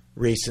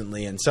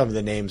recently, and some of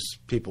the names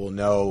people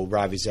know,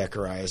 Ravi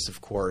Zacharias,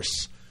 of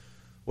course,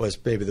 was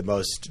maybe the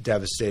most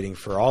devastating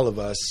for all of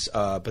us.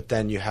 But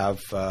then you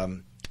have Bill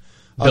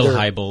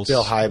Hybels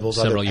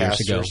several other years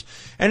ago.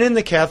 And in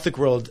the Catholic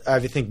world, I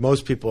think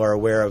most people are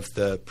aware of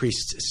the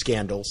priest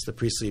scandals, the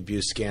priestly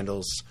abuse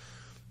scandals.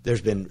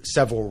 There's been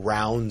several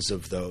rounds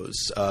of those.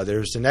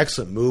 There's an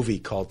excellent movie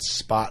called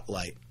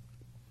Spotlight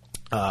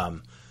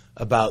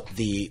about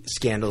the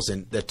scandals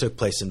that took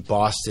place in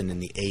Boston in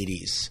the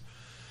 80s.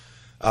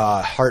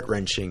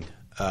 Heart-wrenching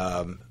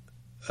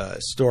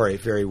story,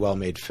 very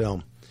well-made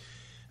film.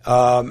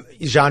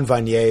 Jean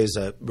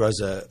Vanier was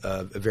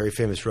a very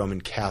famous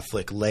Roman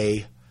Catholic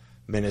lay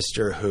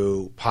minister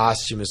who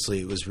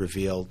posthumously, it was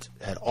revealed,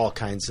 had all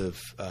kinds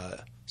of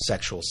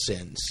sexual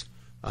sins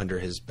under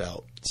his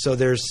belt. So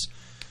there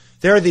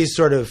are these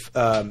sort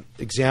of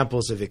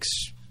examples of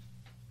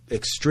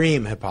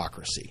extreme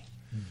hypocrisy.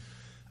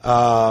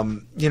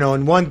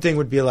 And one thing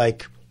would be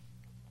like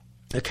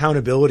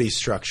accountability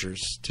structures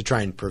to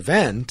try and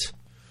prevent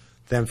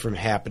them from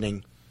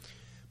happening.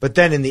 But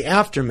then in the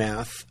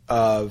aftermath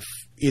of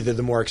either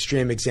the more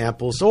extreme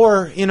examples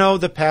or,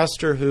 the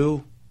pastor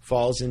who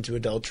falls into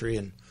adultery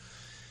and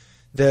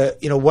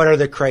what are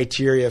the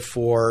criteria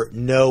for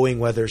knowing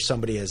whether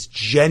somebody has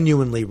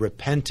genuinely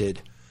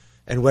repented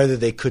and whether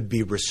they could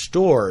be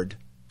restored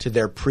to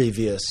their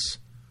previous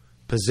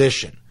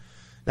position.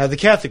 Now, the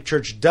Catholic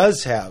Church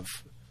does have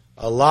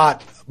a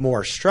lot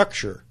more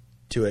structure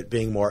to it,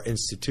 being more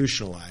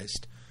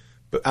institutionalized,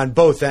 but on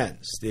both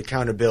ends, the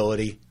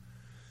accountability,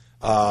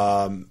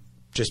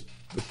 just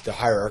with the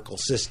hierarchical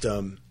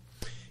system,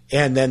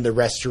 and then the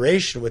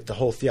restoration with the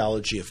whole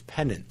theology of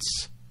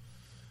penance,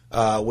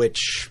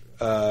 which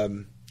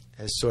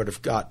has sort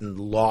of gotten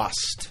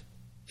lost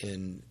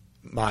in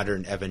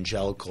modern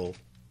evangelical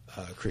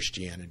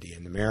Christianity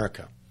in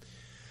America.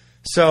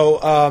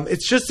 So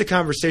it's just a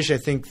conversation I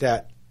think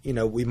that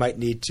we might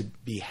need to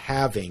be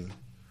having.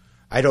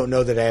 I don't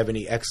know that I have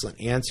any excellent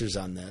answers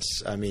on this.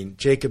 I mean,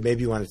 Jacob,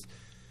 maybe you want to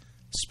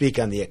speak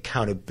on the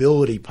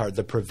accountability part,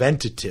 the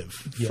preventative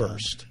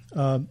first.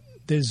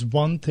 There's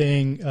one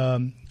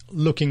thing,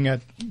 looking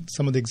at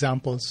some of the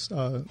examples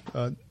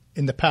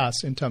in the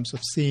past in terms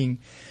of seeing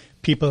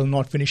people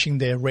not finishing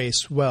their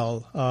race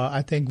well.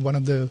 I think one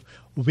of the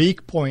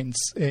weak points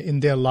in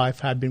their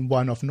life had been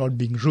one of not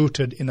being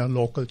rooted in a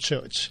local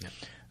church.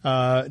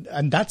 Yeah.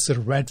 And that's a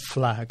red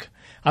flag.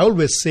 I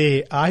always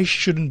say I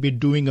shouldn't be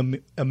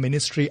doing a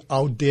ministry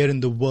out there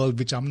in the world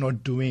which I'm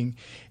not doing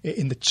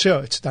in the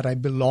church that I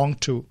belong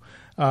to.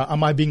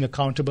 Am I being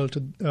accountable to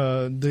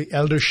the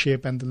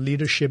eldership and the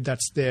leadership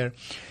that's there?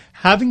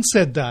 Having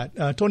said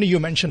that, Tony, you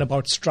mentioned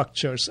about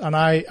structures, and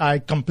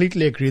I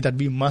completely agree that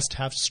we must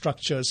have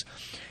structures.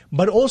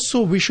 But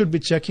also we should be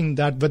checking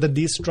that whether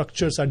these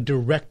structures are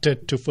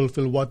directed to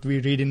fulfill what we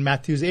read in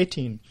Matthew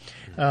 18.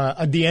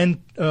 At the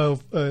end,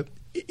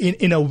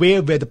 in a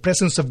way where the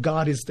presence of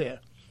God is there.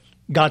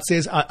 God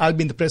says, I'll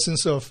be in the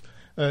presence of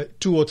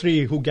 2 or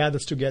 3 who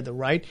gathers together,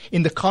 right?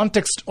 In the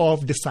context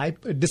of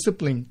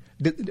disciplining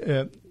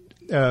the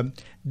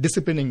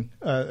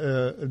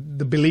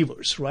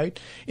believers, right?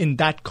 In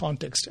that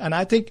context. And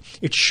I think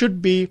it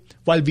should be,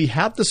 while we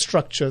have the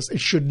structures,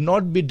 it should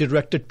not be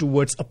directed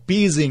towards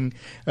appeasing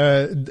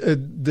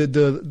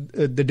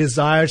the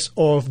desires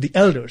of the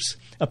elders,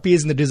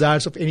 appeasing the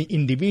desires of any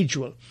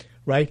individual,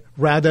 right?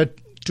 Rather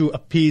to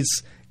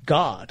appease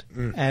God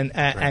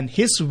and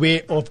His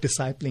way of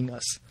discipling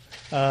us.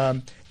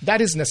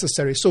 That is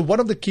necessary. So one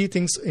of the key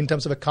things in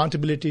terms of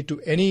accountability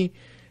to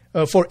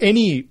for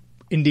any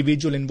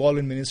individual involved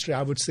in ministry,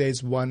 I would say,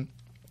 is one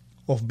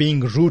of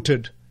being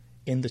rooted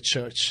in the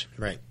church.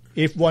 Right.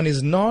 If one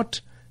is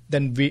not,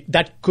 then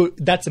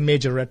that's a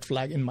major red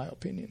flag, in my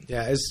opinion.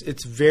 Yeah,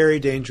 it's very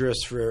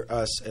dangerous for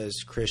us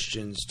as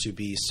Christians to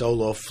be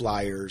solo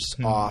flyers,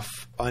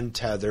 off,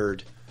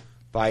 untethered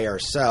by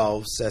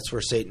ourselves. That's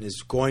where Satan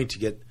is going to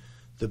get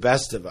the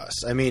best of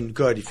us. I mean,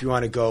 good, if you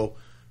want to go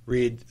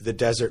read the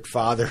Desert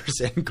Fathers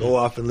and go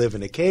off and live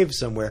in a cave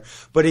somewhere.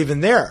 But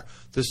even there,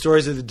 the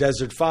stories of the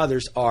Desert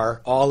Fathers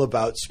are all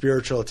about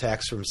spiritual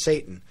attacks from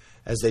Satan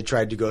as they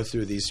tried to go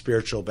through these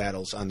spiritual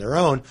battles on their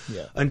own,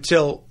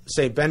 until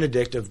St.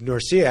 Benedict of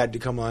Nursia had to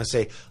come along and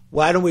say,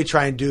 why don't we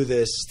try and do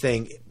this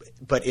thing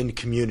but in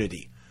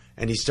community?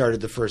 And he started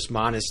the first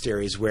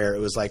monasteries where it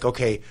was like,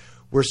 okay,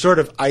 we're sort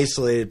of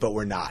isolated, but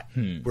we're not.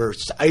 We're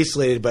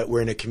isolated, but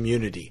we're in a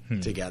community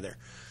together.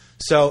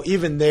 So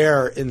even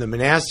there in the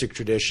monastic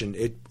tradition,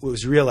 it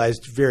was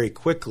realized very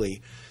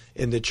quickly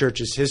in the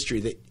church's history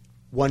that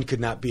one could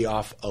not be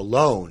off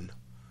alone.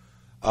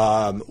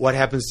 What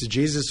happens to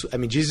Jesus? I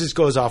mean, Jesus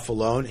goes off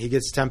alone. He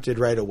gets tempted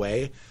right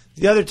away.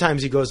 The other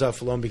times he goes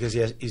off alone because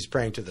he's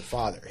praying to the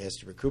Father. He has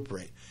to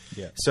recuperate.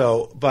 Yeah.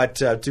 So, but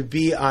to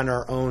be on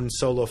our own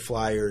solo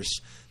flyers,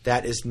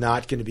 that is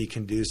not going to be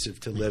conducive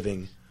to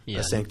living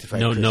a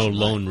sanctified no Christian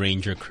Lone life.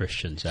 Ranger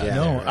Christians out Yeah.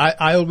 there. No,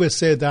 I always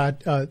say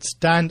that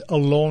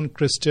stand-alone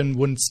Christian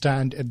wouldn't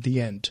stand at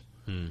the end.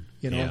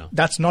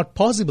 That's not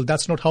possible.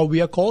 That's not how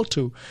we are called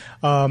to.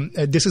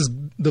 This is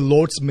the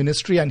Lord's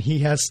ministry, and He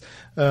has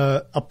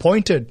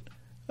appointed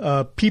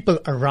people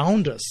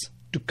around us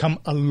to come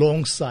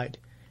alongside.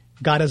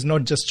 God has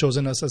not just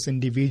chosen us as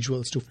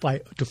individuals to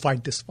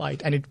fight this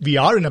fight, and we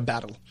are in a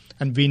battle,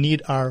 and we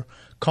need our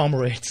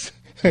comrades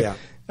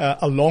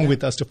along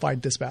with us to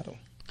fight this battle.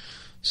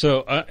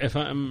 So if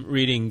I'm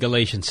reading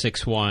Galatians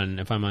 6:1,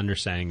 if I'm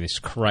understanding this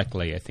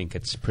correctly, I think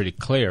it's pretty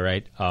clear,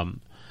 right?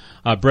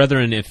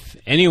 Brethren, if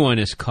anyone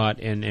is caught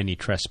in any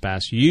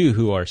trespass, you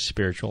who are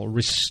spiritual,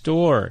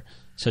 restore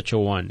such a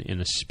one in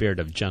a spirit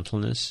of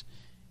gentleness,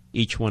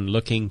 each one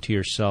looking to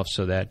yourself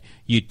so that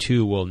you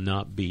too will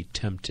not be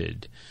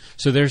tempted.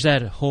 So there's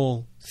that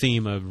whole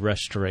theme of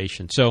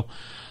restoration. So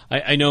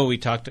I know we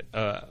talked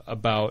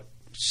about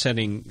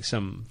setting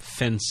some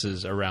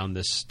fences around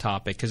this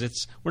topic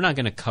because we're not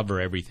going to cover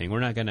everything. We're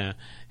not going to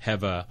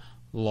have a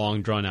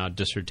long, drawn-out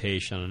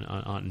dissertation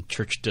on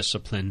church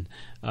discipline,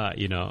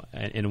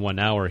 in 1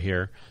 hour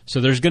here.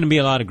 So there's going to be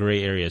a lot of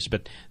gray areas,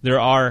 but there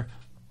are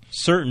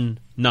certain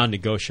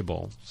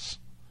non-negotiables.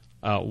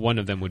 One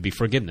of them would be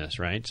forgiveness,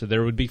 right? So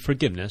there would be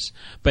forgiveness.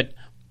 But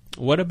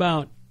what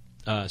about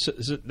so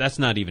that's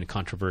not even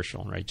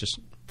controversial, right? Just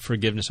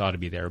forgiveness ought to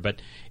be there.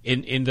 But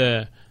in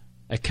the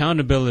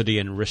accountability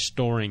and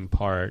restoring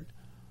part,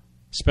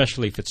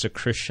 especially if it's a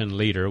Christian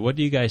leader, what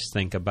do you guys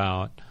think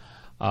about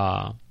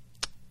a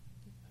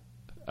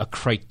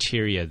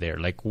criteria there?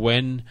 Like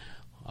when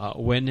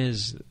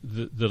is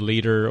the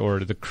leader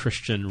or the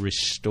Christian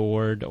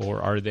restored, or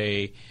are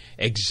they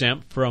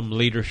exempt from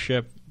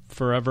leadership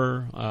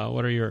forever?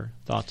 What are your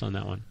thoughts on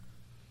that one?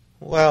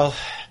 Well,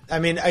 I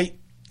mean,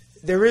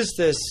 there is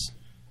this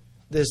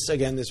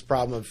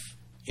problem of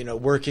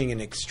working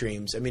in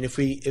extremes. I mean, if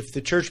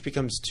the church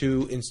becomes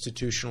too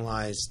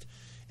institutionalized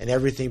and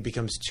everything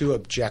becomes too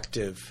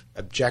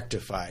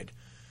objectified,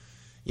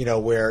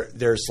 where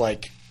there's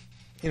like,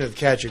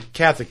 the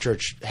Catholic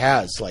Church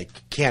has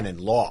like canon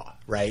law,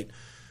 right?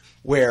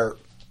 Where,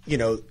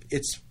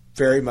 it's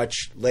very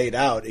much laid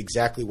out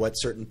exactly what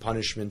certain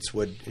punishments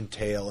would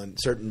entail and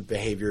certain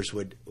behaviors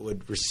would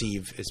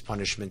receive as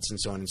punishments and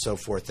so on and so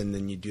forth. And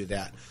then you do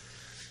that.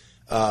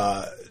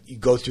 You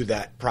go through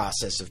that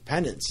process of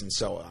penance and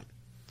so on.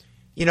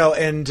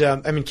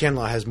 Canon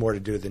law has more to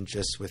do than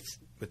just with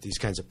these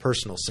kinds of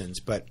personal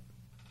sins. But,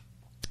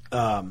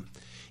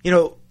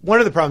 one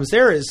of the problems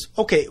there is,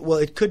 okay, well,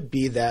 it could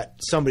be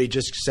that somebody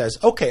just says,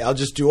 okay, I'll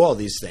just do all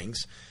these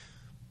things.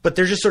 But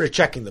they're just sort of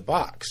checking the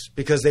box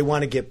because they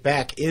want to get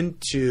back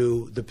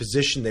into the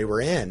position they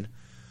were in.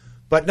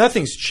 But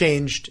nothing's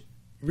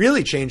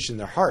really changed in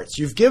their hearts.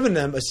 You've given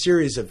them a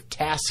series of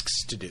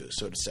tasks to do,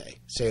 so to say.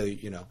 Say,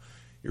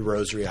 your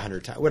rosary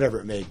 100 times, whatever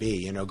it may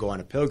be, go on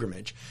a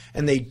pilgrimage.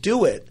 And they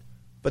do it,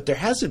 but there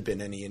hasn't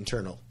been any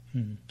internal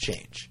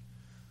change.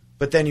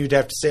 But then you'd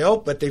have to say,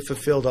 but they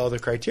fulfilled all the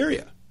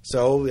criteria.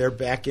 So they're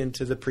back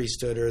into the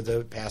priesthood or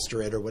the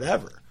pastorate or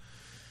whatever.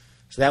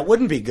 So that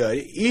wouldn't be good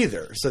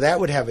either. So that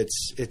would have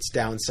its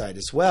downside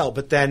as well.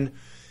 But then,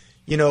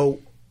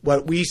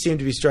 what we seem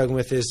to be struggling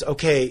with is,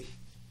 okay,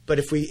 but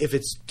if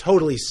it's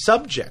totally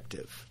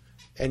subjective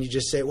and you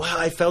just say, well,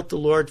 I felt the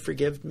Lord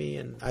forgive me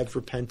and I've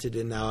repented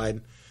and now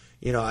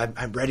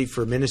I'm ready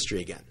for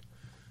ministry again.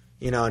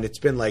 And it's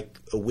been like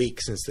a week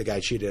since the guy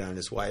cheated on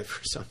his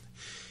wife or something.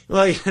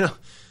 Well,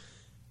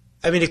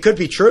 it could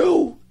be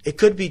true. It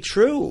could be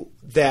true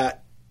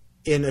that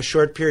in a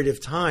short period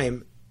of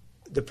time,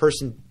 the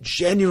person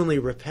genuinely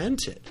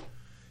repented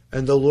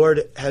and the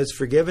Lord has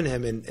forgiven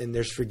him and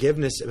there's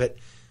forgiveness of it.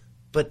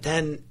 But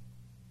then,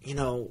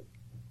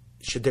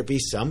 should there be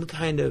some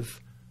kind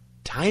of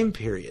time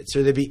period?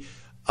 So there be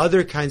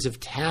other kinds of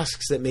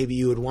tasks that maybe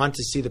you would want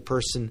to see the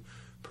person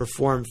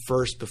perform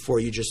first before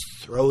you just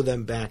throw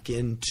them back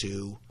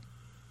into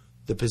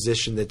the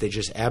position that they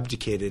just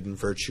abdicated in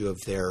virtue of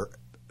their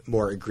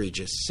more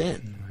egregious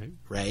sin,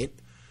 right?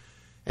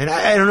 And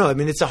I don't know.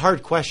 It's a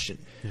hard question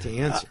to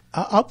answer.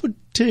 I would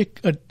take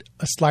a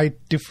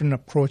slight different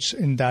approach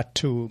in that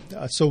too.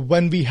 So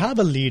when we have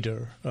a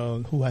leader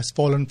who has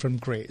fallen from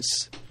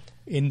grace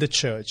in the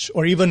church,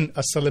 or even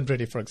a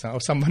celebrity, for example,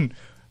 someone,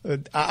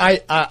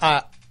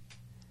 I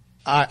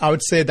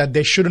would say that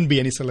there shouldn't be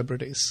any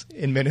celebrities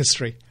in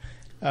ministry.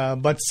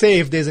 But say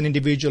if there's an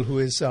individual who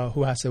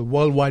has a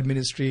worldwide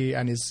ministry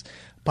and is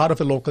part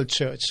of a local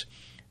church,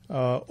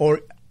 or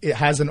it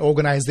has an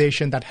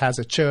organization that has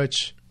a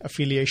church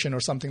affiliation or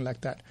something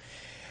like that,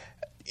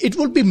 it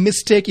would be a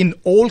mistake in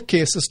all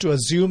cases to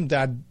assume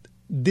that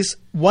this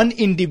one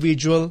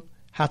individual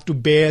have to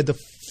bear the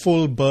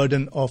full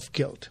burden of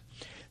guilt.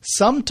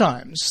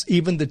 Sometimes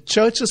even the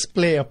churches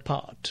play a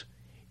part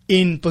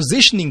in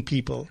positioning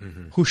people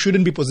who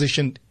shouldn't be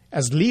positioned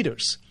as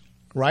leaders,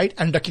 right?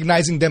 And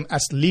recognizing them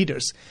as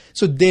leaders.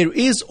 So there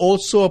is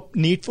also a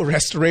need for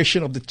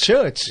restoration of the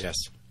church. Yes.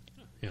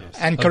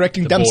 and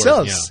correcting the board,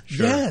 themselves. yeah,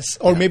 sure. Yes,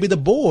 or maybe the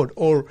board,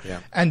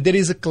 Yeah. and there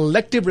is a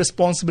collective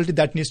responsibility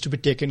that needs to be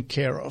taken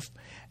care of.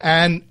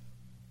 And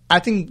I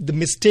think the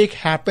mistake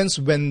happens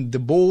when the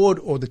board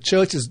or the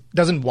church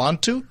doesn't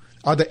want to,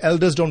 or the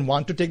elders don't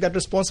want to take that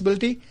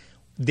responsibility.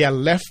 They are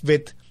left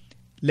with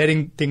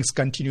letting things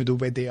continue the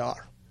way they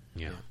are.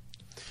 Yeah.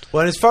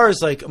 Well, and as far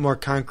as like a more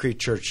concrete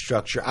church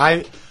structure,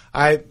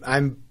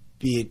 I'm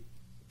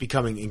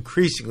becoming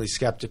increasingly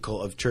skeptical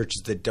of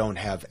churches that don't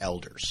have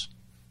elders,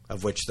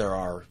 of which there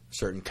are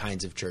certain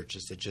kinds of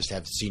churches that just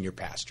have senior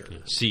pastor,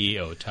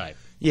 CEO type.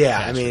 Yeah,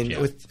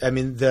 pastors,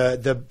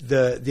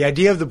 the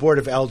idea of the board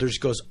of elders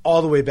goes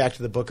all the way back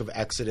to the book of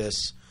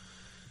Exodus,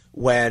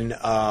 when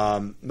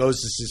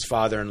Moses'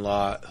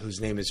 father-in-law,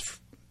 whose name is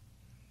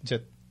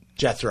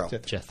Jethro,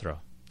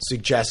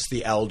 suggests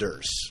the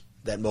elders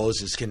that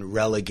Moses can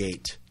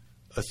relegate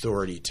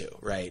authority to.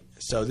 Right.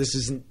 So this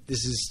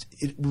is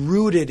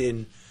rooted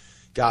in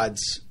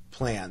God's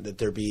plan that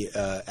there be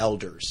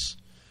elders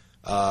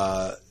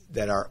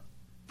that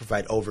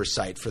provide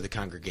oversight for the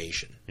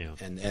congregation,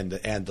 and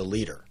the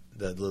leader,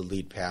 the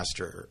lead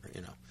pastor,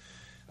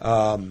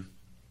 And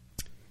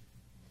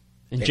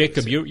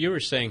Jacob, you were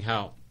saying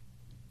how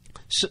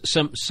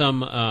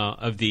some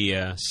of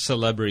the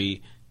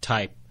celebrity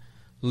type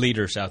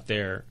leaders out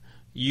there,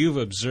 you've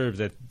observed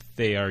that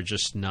they are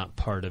just not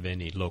part of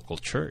any local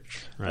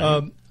church,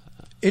 right?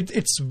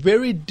 It's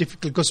very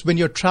difficult because when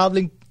you're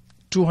traveling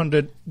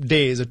 200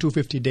 days or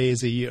 250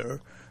 days a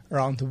year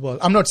around the world,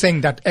 I'm not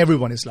saying that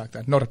everyone is like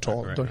that, not at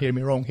all. Don't hear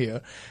me wrong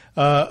here.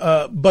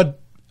 But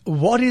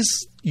what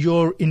is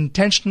your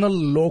intentional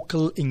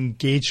local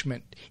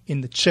engagement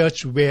in the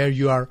church where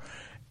you are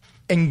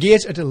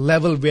engaged at a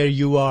level where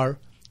you are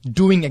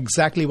doing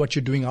exactly what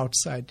you're doing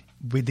outside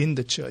within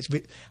the church?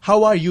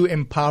 How are you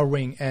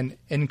empowering and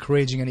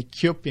encouraging and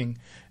equipping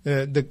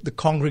the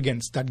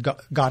congregants that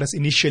God has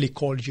initially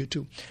called you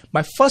to?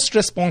 My first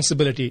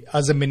responsibility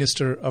as a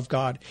minister of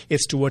God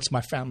is towards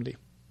my family,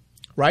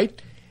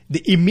 right?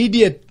 The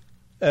immediate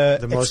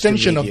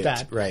extension of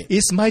that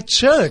is my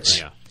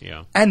church,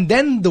 and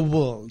then the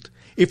world.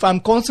 If I'm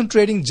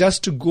concentrating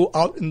just to go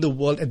out in the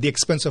world at the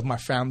expense of my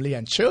family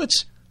and church,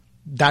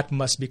 that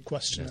must be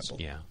questionable.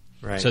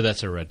 So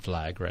that's a red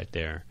flag right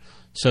there.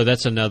 So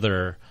that's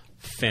another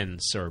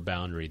fence or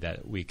boundary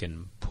that we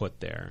can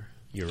put there.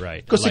 You're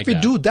right. Because if we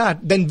do that,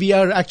 then we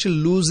are actually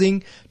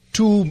losing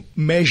two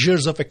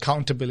measures of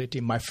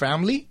accountability: my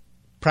family,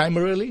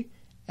 primarily,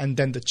 and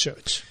then the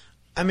church.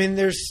 I mean,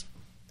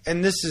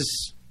 and this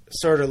is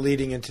sort of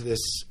leading into this,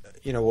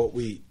 what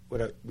we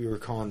were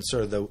calling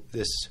sort of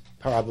this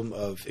problem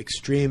of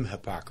extreme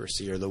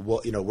hypocrisy, or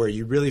where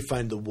you really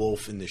find the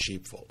wolf in the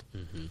sheepfold.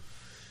 Mm-hmm.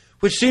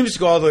 Which seems to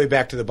go all the way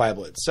back to the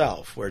Bible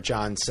itself, where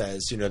John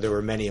says, there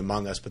were many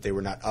among us, but they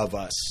were not of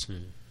us.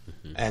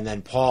 Mm-hmm. And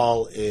then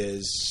Paul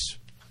is,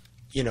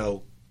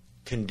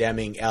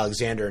 condemning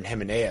Alexander and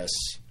Hymenaeus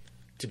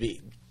to be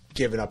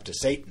given up to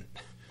Satan,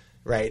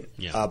 right?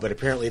 Yeah. But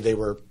apparently they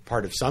were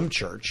part of some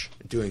church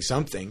doing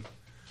something,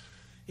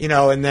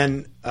 and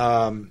then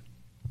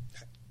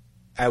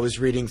I was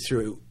reading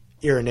through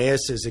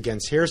Irenaeus'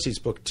 Against Heresies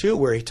book too,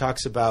 where he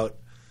talks about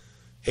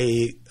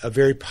a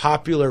very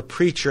popular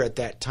preacher at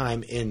that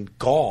time in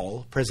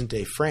Gaul,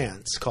 present-day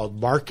France, called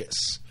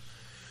Marcus,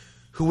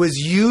 who was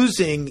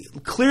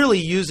clearly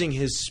using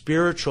his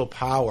spiritual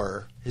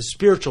power, his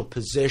spiritual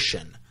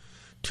position,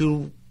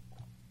 to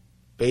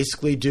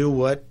basically do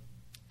what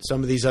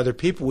some of these other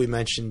people we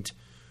mentioned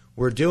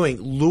were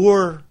doing: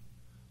 lure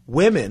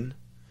women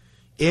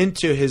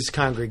into his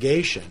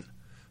congregation,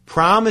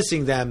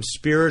 promising them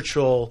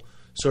spiritual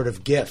sort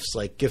of gifts,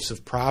 like gifts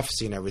of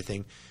prophecy and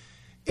everything.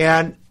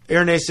 And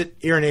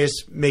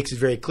Irenaeus makes it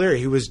very clear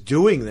he was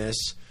doing this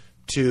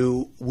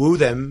to woo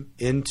them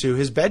into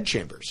his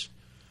bedchambers,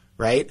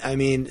 right? I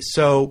mean,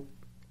 so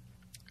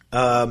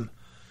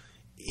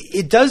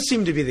it does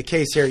seem to be the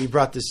case here. You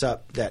brought this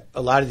up, that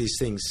a lot of these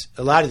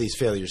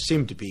failures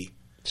seem to be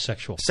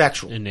sexual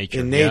in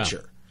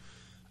nature.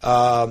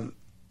 I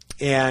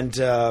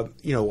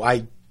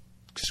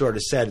sort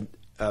of said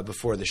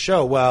before the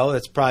show, well,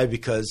 it's probably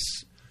because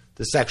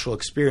the sexual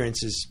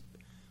experience is,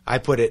 I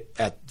put it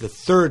at the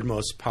third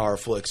most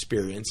powerful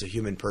experience a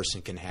human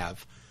person can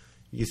have.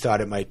 You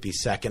thought it might be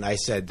second. I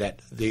said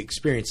that the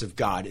experience of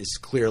God is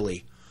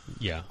clearly...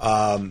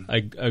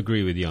 I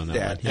agree with you on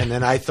that one. Yeah. And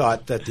then I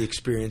thought that the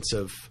experience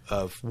of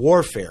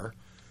warfare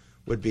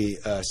would be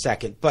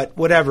second. But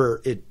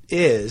whatever it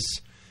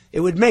is,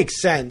 it would make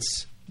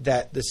sense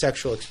that the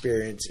sexual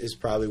experience is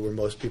probably where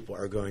most people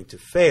are going to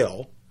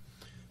fail,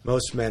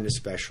 most men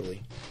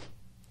especially.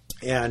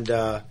 And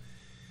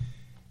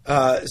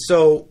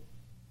so...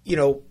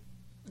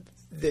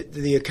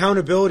 the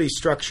accountability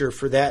structure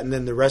for that, and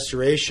then the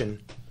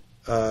restoration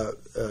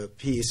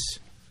piece,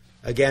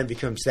 again,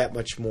 becomes that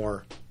much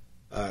more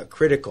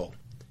critical.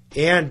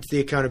 And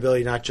the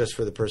accountability not just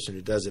for the person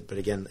who does it, but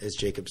again, as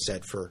Jacob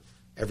said, for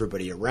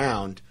everybody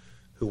around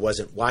who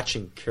wasn't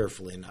watching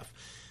carefully enough.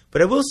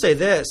 But I will say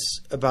this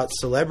about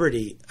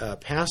celebrity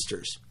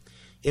pastors.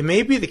 It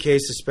may be the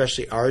case,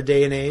 especially our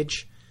day and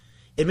age,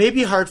 it may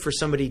be hard for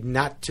somebody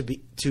not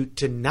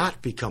to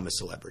not become a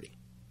celebrity.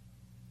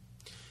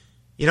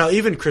 You know,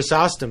 even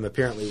Chrysostom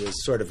apparently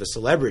was sort of a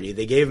celebrity.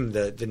 They gave him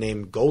the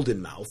name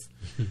Golden Mouth.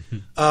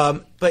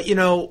 But, you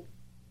know,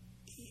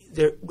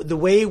 the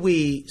way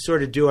we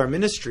sort of do our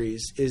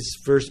ministries is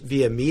first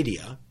via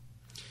media.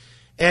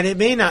 And it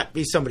may not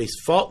be somebody's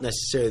fault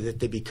necessarily that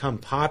they become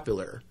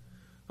popular.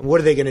 And what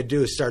are they going to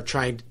do? Start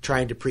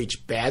trying to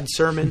preach bad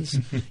sermons?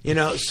 You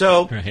know,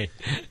 so right.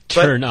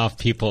 Turn off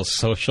people's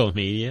social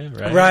media,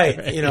 right?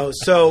 Right. You know,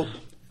 so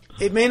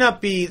it may not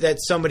be that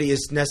somebody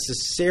is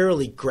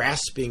necessarily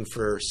grasping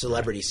for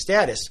celebrity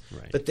status,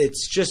 but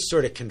it's just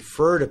sort of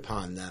conferred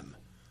upon them.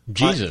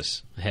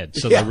 Jesus had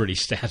celebrity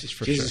status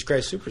for Jesus sure.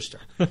 Christ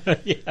Superstar.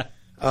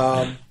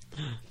 Yeah.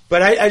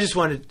 But I just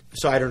wanted,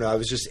 so I don't know, I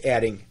was just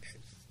adding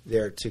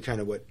there to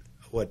kind of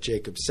what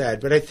Jacob said.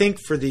 But I think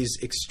for these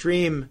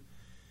extreme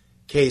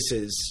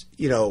cases,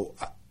 you know,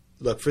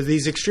 look, for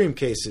these extreme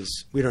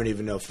cases, we don't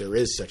even know if there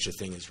is such a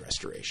thing as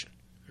restoration,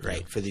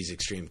 right, for these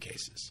extreme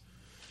cases.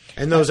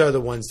 And those are the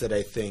ones that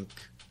I think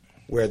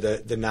where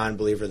the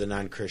non-believer, the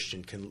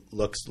non-Christian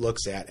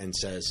looks at and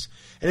says,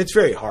 and it's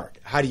very hard.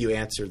 How do you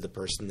answer the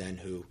person then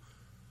who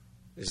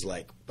is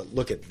like, but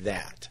look at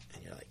that?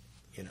 And you're like,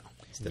 you know,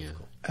 it's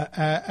difficult.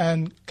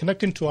 And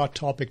connecting to our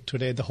topic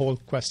today, the whole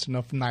question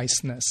of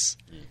niceness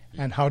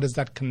and how does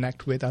that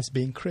connect with us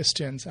being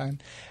Christians.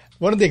 And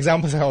one of the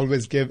examples I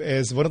always give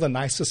is one of the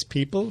nicest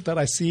people that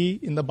I see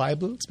in the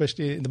Bible,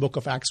 especially in the book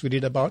of Acts we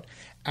read about,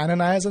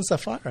 Ananias and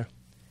Sapphira.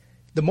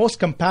 The most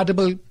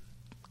compatible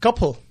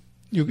couple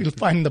you'll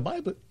find in the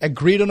Bible.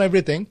 Agreed on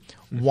everything,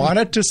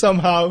 wanted to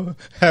somehow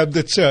help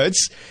the church.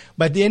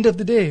 But at the end of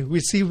the day, we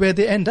see where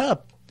they end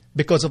up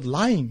because of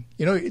lying.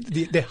 You know,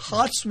 their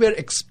hearts were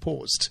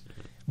exposed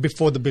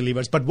before the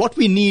believers. But what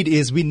we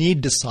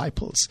need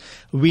disciples.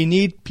 We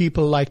need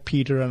people like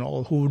Peter and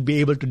all who would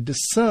be able to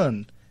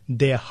discern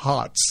their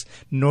hearts,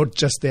 not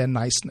just their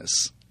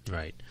niceness.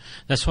 Right.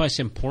 That's why it's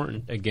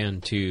important,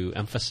 again, to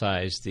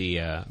emphasize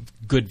the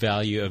good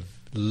value of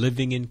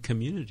living in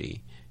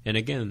community. And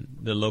again,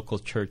 the local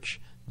church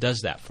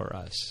does that for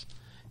us.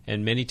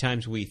 And many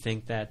times we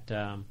think that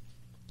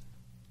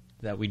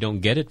that we don't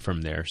get it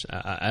from there.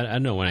 I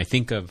don't know. When I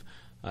think of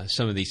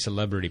some of these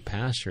celebrity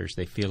pastors,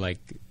 they feel like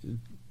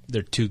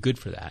they're too good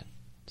for that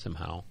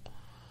somehow.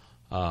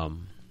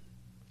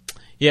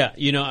 Yeah,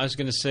 you know, I was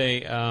going to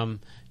say,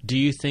 do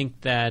you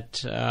think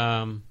that,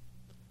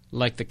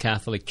 like the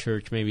Catholic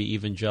Church, maybe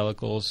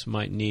evangelicals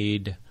might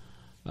need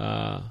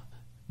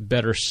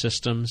better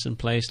systems in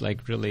place,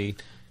 like really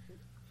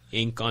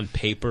ink on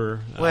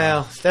paper?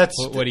 Well, that's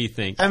what do you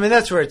think? I mean,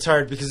 that's where it's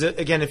hard because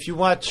again, if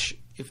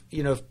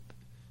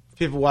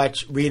people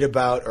read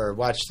about or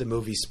watch the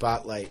movie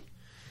Spotlight,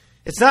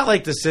 it's not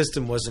like the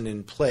system wasn't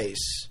in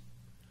place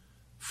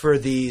for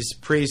these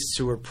priests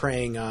who were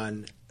preying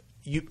on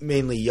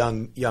mainly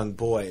young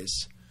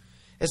boys.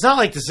 It's not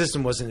like the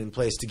system wasn't in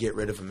place to get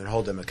rid of them and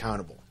hold them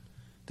accountable.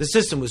 The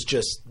system was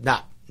just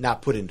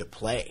not put into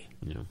play.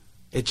 Yeah.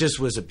 It just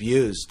was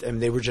abused, and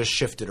they were just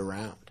shifted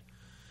around.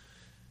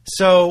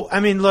 So, I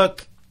mean,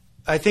 look,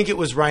 I think it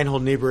was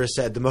Reinhold Niebuhr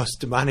said the most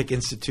demonic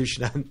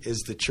institution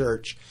is the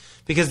church,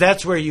 because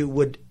that's where you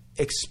would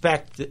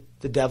expect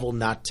the devil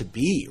not to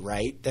be,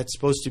 right? That's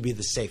supposed to be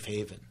the safe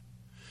haven.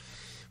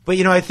 But,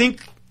 you know, I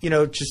think, you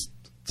know, just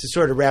to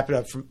sort of wrap it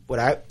up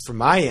from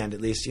my end at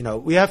least, you know,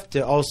 we have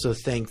to also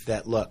think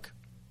that, look,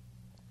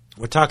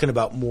 we're talking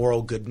about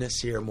moral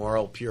goodness here,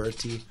 moral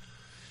purity.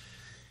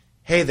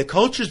 Hey, the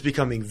culture's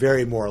becoming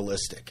very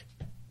moralistic.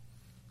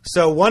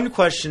 So one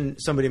question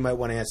somebody might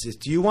want to answer is,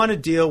 do you want to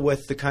deal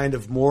with the kind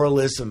of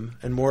moralism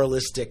and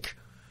moralistic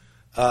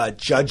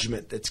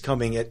judgment that's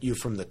coming at you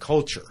from the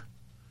culture?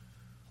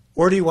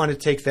 Or do you want to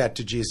take that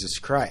to Jesus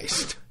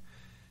Christ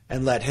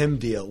and let him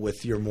deal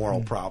with your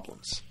moral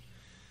problems?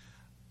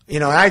 You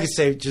know, I could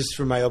say just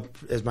for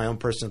as my own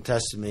personal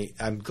testimony,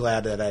 I'm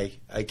glad that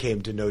I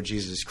came to know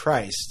Jesus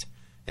Christ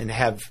and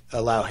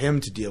allow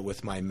him to deal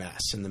with my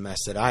mess and the mess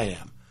that I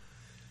am.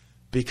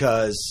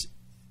 Because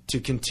to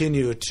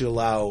continue to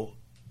allow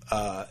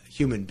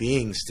human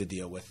beings to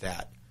deal with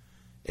that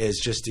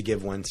is just to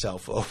give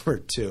oneself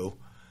over to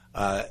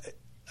a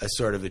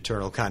sort of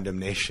eternal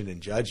condemnation and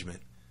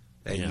judgment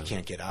that you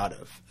can't get out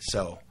of.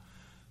 So,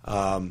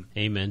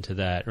 amen to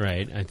that.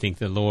 Right. I think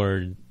the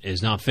Lord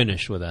is not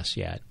finished with us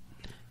yet,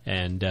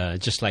 and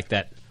just like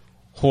that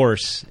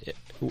horse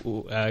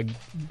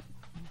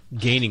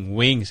gaining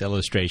wings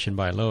illustration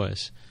by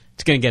Lois,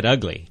 it's going to get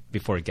ugly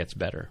before it gets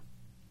better.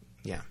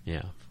 Yeah.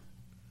 Yeah.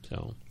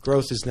 So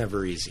growth is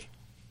never easy.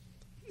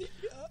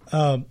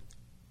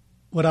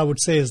 What I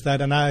would say is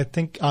that, and I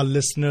think our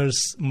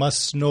listeners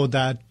must know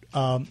that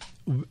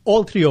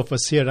all three of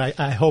us here,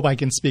 I hope I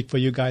can speak for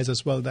you guys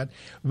as well, that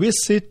we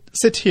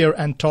sit here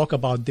and talk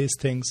about these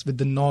things with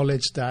the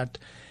knowledge that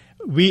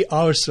we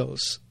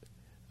ourselves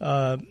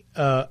have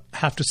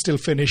to still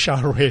finish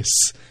our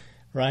race,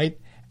 right?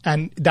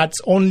 And that's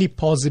only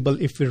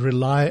possible if we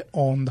rely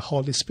on the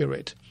Holy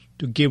Spirit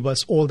to give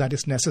us all that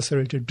is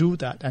necessary to do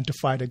that and to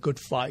fight a good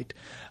fight.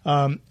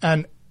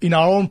 And in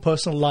our own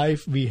personal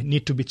life, we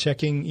need to be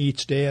checking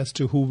each day as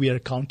to who we are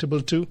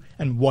accountable to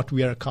and what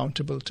we are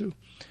accountable to.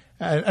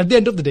 And at the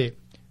end of the day,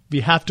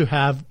 we have to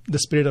have the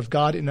Spirit of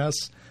God in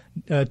us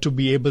to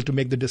be able to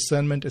make the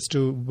discernment as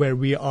to where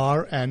we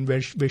are and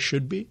where we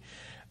should be,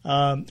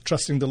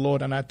 trusting the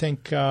Lord. And I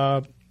think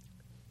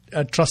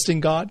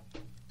trusting God,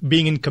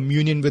 being in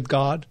communion with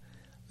God,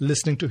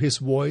 listening to His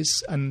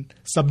voice, and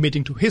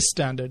submitting to His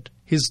standard,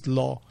 His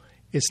law,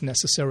 is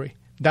necessary.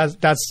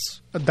 That's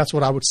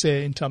what I would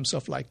say in terms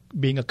of like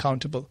being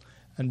accountable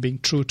and being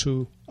true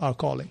to our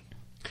calling.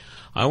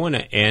 I want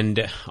to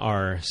end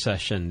our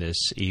session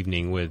this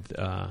evening with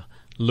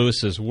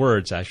Lewis's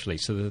words, actually,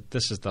 so that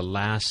this is the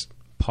last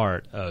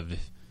part of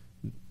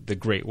the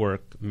great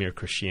work, Mere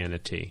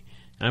Christianity.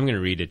 I'm going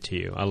to read it to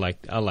you. I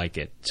like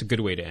it. It's a good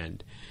way to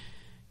end.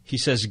 He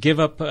says, "Give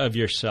up of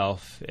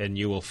yourself, and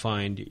you will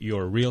find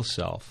your real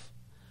self.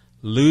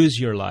 Lose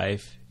your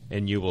life,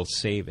 and you will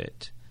save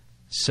it.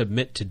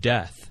 Submit to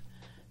death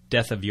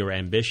of your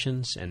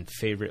ambitions and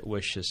favorite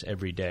wishes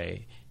every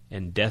day,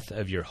 and death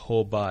of your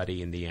whole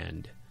body in the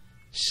end.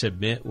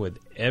 Submit with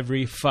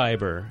every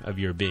fiber of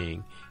your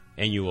being,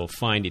 and you will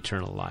find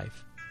eternal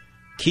life.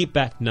 Keep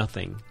back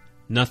nothing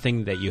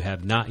that you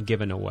have not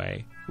given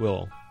away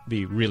will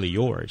be really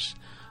yours.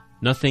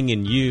 Nothing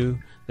in you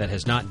that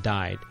has not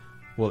died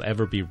will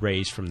ever be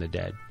raised from the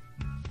dead.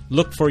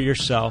 Look for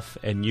yourself,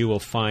 and you will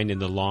find in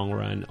the long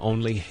run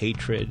only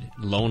hatred,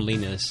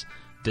 loneliness,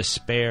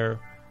 despair,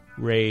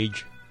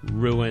 rage,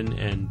 ruin,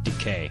 and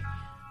decay.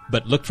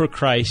 But look for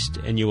Christ,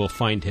 and you will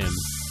find Him,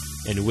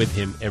 and with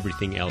Him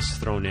everything else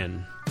thrown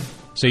in."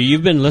 So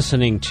you've been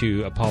listening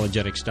to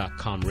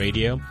Apologetics.com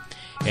radio,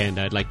 and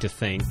I'd like to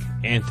thank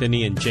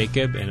Anthony and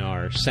Jacob and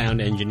our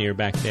sound engineer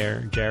back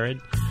there, Jared.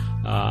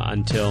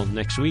 Until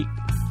next week,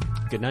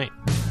 good night.